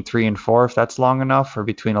between 3 and 4 if that's long enough, or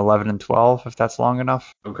between 11 and 12 if that's long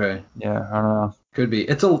enough. Okay. Yeah, I don't know. Could be.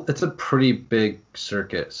 It's a pretty big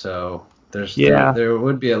circuit, so there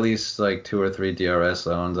would be at least like 2 or 3 DRS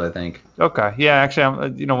zones, I think. Okay. Yeah,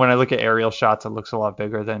 actually, when I look at aerial shots, it looks a lot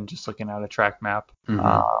bigger than just looking at a track map.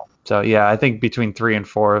 So yeah, I think between 3 and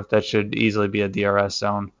 4 that should easily be a DRS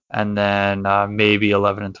zone, and then maybe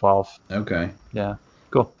 11 and 12. Okay. Yeah.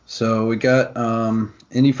 Cool. So we got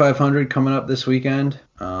Indy 500 coming up this weekend.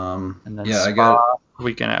 And then yeah, I Spa got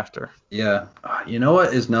weekend after. Yeah. You know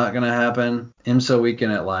what is not going to happen? IMSA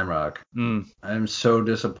weekend at Lime Rock. I'm so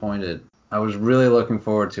disappointed. I was really looking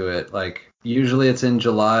forward to it. Like, usually it's in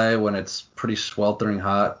July when it's pretty sweltering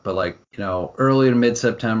hot, but like, early to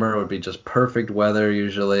mid-September would be just perfect weather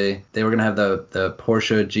usually. They were going to have the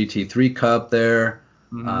Porsche GT3 Cup there.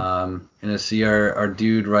 And to see our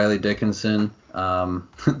dude Riley Dickinson,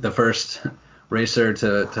 the first racer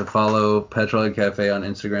to follow Petrolhead Cafe on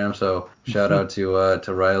Instagram. So shout out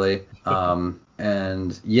to Riley.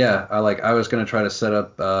 And yeah, I was gonna try to set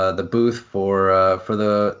up the booth for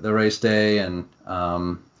the race day, and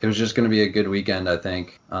it was just gonna be a good weekend, I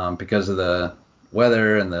think, because of the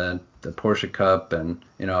weather and the Porsche Cup, and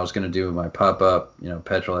I was gonna do my pop up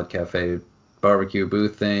Petrolhead Cafe barbecue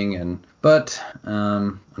booth thing, but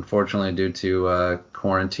unfortunately due to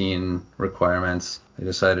quarantine requirements, I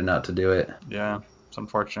decided not to do it. Yeah, it's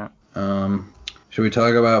unfortunate. Should we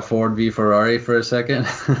talk about Ford v Ferrari for a second?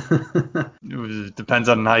 It depends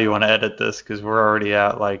on how you want to edit this, because we're already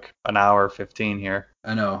at like an hour 15 here.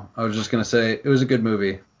 I know. I was just gonna say it was a good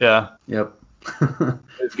movie. Yeah. Yep.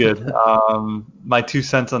 It's good. My 2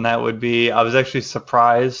 cents on that would be, I was actually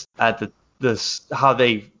surprised at how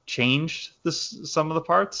they changed some of the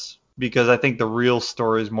parts, because I think the real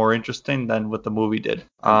story is more interesting than what the movie did.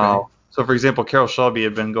 Okay. So, for example, Carroll Shelby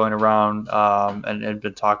had been going around and had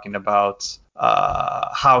been talking about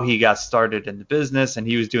how he got started in the business, and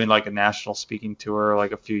he was doing like a national speaking tour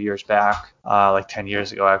like a few years back, like 10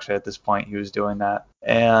 years ago actually. At this point, he was doing that.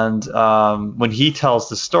 And when he tells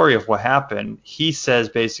the story of what happened, he says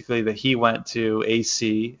basically that he went to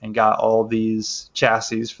AC and got all these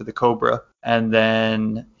chassis for the Cobra, and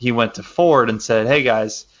then he went to Ford and said, hey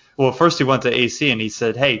guys, well, first he went to AC and he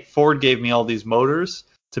said, hey, Ford gave me all these motors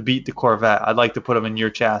to beat the Corvette. I'd like to put them in your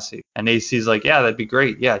chassis. And AC's like, yeah, that'd be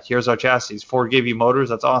great. Yeah, here's our chassis. Ford gave you motors.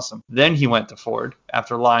 That's awesome. Then he went to Ford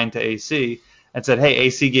after lying to AC and said, hey,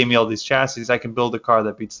 AC gave me all these chassis. I can build a car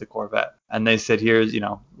that beats the Corvette. And they said, here's,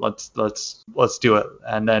 let's do it.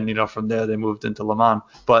 And then, from there they moved into Le Mans.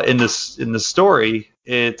 But in the story,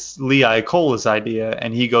 it's Lee Iacola's idea,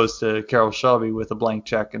 and he goes to Carroll Shelby with a blank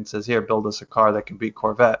check and says, here, build us a car that can beat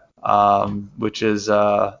Corvette, which is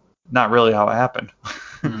not really how it happened.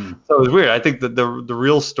 So it was weird. I think that the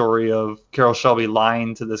real story of Carroll Shelby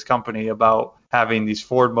lying to this company about having these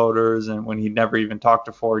Ford motors, and when he'd never even talked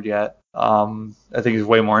to Ford yet, I think is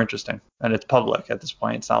way more interesting. And it's public at this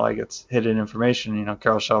point. It's not like it's hidden information.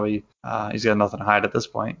 Carroll Shelby, he's got nothing to hide at this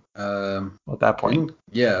point. At that point.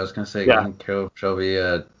 I was going to say, Yeah. Carroll Shelby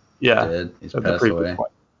dead? He's passed away.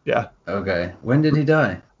 Point. Yeah. Okay. When did he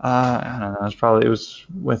die? I don't know. It was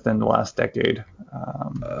within the last decade.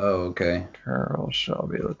 Okay. Carroll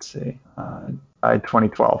Shelby, let's see. Died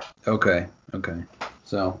 2012. Okay.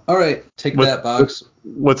 So, all right, take that box.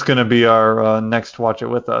 What's going to be our next Watch It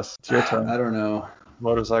With Us? It's your turn. I don't know.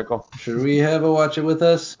 Motorcycle. Should we have a Watch It With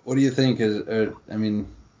Us? What do you think?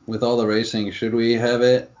 With all the racing, should we have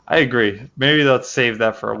it? I agree. Maybe let's save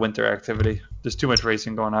that for a winter activity. There's too much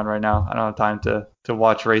racing going on right now. I don't have time to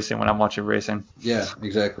watch racing when I'm watching racing. Yeah,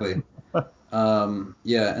 exactly. And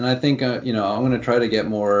I think, I'm going to try to get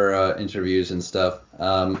more interviews and stuff.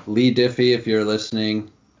 Lee Diffie, if you're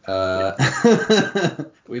listening,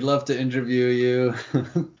 we'd love to interview you.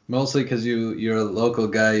 Mostly because you're a local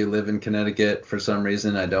guy. You live in Connecticut for some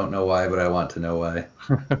reason. I don't know why, but I want to know why.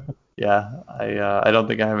 Yeah, I don't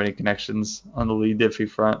think I have any connections on the Lee Diffie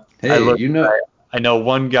front. Hey, I know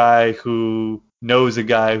one guy who knows a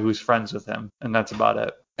guy who's friends with him, and that's about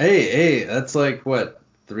it. Hey, that's like what,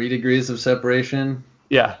 3 degrees of separation?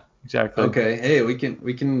 Yeah, exactly. Okay, hey, we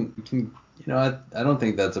can. I don't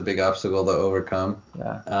think that's a big obstacle to overcome.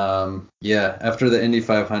 Yeah. After the Indy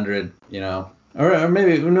 500, or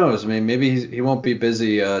maybe, who knows? Maybe he won't be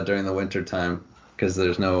busy during the winter time. because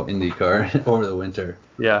there's no IndyCar over the winter.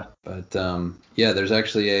 Yeah. But yeah, there's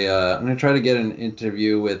actually I'm gonna try to get an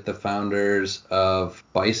interview with the founders of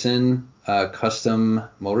Bison Custom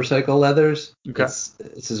Motorcycle Leathers. Okay.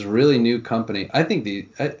 It's this really new company. I think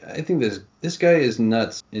this guy is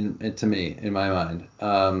nuts to me, in my mind.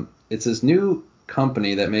 It's this new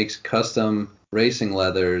company that makes custom racing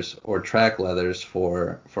leathers or track leathers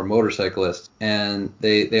for motorcyclists, and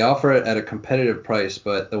they offer it at a competitive price,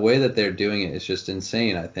 but the way that they're doing it is just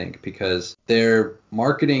insane, I think, because they're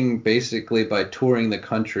marketing basically by touring the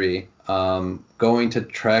country, going to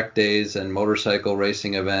track days and motorcycle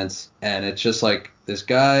racing events, and it's just like this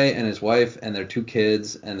guy and his wife and their 2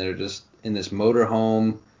 kids, and they're just in this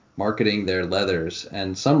motorhome marketing their leathers,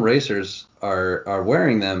 and some racers are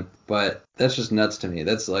wearing them, but that's just nuts to me.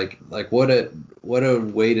 That's like what a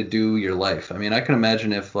way to do your life. I mean, I can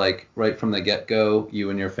imagine if like right from the get-go you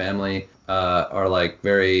and your family are like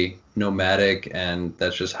very nomadic and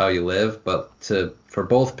that's just how you live, but for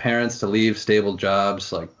both parents to leave stable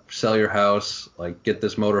jobs, like sell your house, like get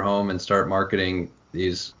this motorhome and start marketing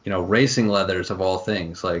these, racing leathers of all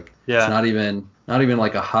things. Like It's not even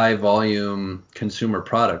like a high volume consumer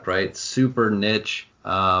product, right? It's super niche.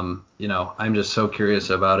 I'm just so curious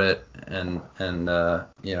about it and want to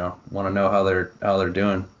know how they're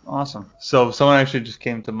doing. Awesome. So someone actually just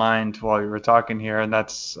came to mind while you were talking here, and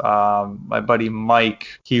that's my buddy Mike.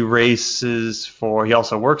 He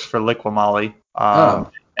also works for Liqui Moly,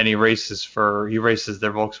 and he races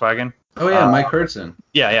their Volkswagen. Oh yeah, Mike Hertzen.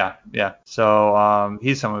 Yeah. So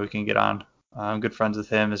he's someone we can get on. I'm good friends with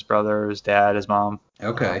him, his brother, his dad, his mom.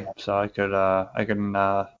 Okay. So I can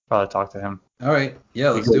probably talk to him. All right. Yeah,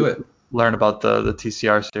 let's do it. Learn about the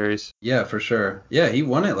TCR series. Yeah, for sure. Yeah, he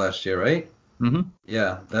won it last year, right? Mm-hmm.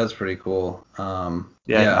 Yeah, that's pretty cool. I'm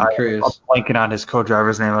curious. I'm blanking on his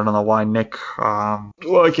co-driver's name. I don't know why. Nick. I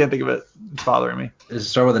can't think of it. It's bothering me. Does it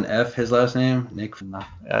start with an F, his last name? Nick? No,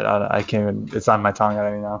 I can't even. It's on my tongue. I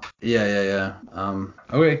don't even know. Yeah.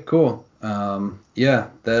 Okay, cool. Yeah,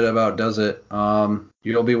 that about does it.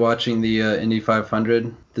 You'll be watching the Indy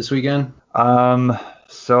 500 this weekend?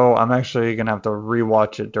 So I'm actually gonna have to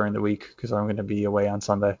rewatch it during the week because I'm gonna be away on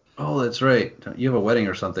Sunday. Oh, that's right. You have a wedding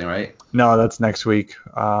or something, right? No, that's next week.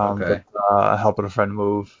 Okay. But, helping a friend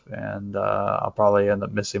move, and I'll probably end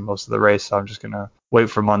up missing most of the race. So I'm just gonna wait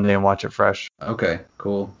for Monday and watch it fresh. Okay,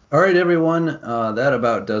 cool. All right, everyone. That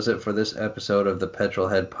about does it for this episode of the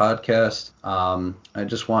Petrolhead Podcast. I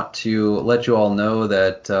just want to let you all know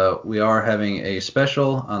that we are having a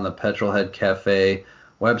special on the Petrolhead Cafe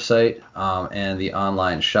website and the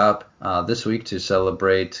online shop this week to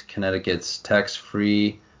celebrate Connecticut's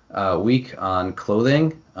tax-free week on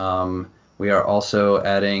clothing. We are also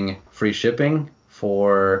adding free shipping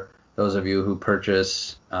for those of you who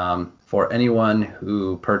purchase, for anyone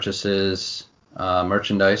who purchases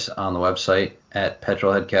merchandise on the website at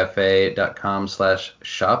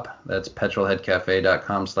petrolheadcafe.com/shop. That's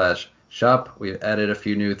petrolheadcafe.com/shop. We've added a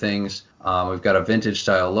few new things. We've got a vintage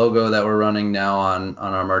style logo that we're running now on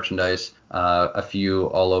our merchandise, a few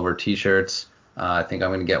all over t-shirts. I think I'm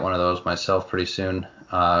going to get one of those myself pretty soon.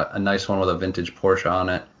 A nice one with a vintage Porsche on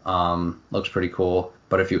it. Looks pretty cool.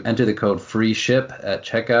 But if you enter the code FREESHIP at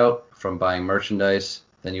checkout from buying merchandise,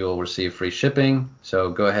 then you will receive free shipping. So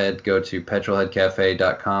go to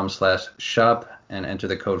petrolheadcafe.com/shop and enter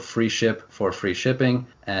the code FREESHIP for free shipping.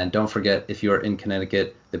 And don't forget, if you are in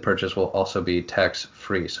Connecticut, the purchase will also be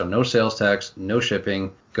tax-free. So no sales tax, no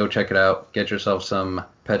shipping. Go check it out. Get yourself some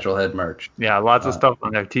Petrolhead merch. Yeah, lots of stuff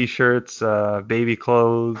on there. T-shirts, baby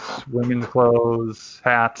clothes, women's clothes,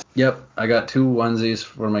 hats. Yep, I got 2 onesies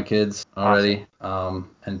for my kids already. Awesome.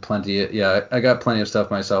 And plenty. Yeah, I got plenty of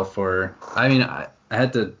stuff myself I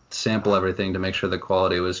had to sample everything to make sure the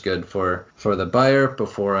quality was good for the buyer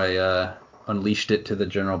before I unleashed it to the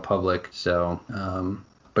general public. So,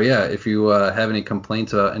 but yeah, if you have any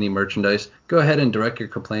complaints about any merchandise, go ahead and direct your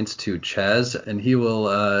complaints to Chazz, and he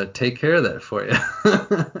will take care of that for you.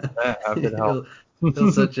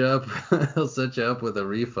 He'll set you up. He'll set you up with a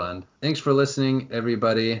refund. Thanks for listening,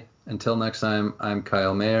 everybody. Until next time, I'm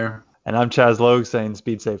Kyle Mayer. And I'm Chazz Logue saying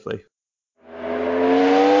speed safely.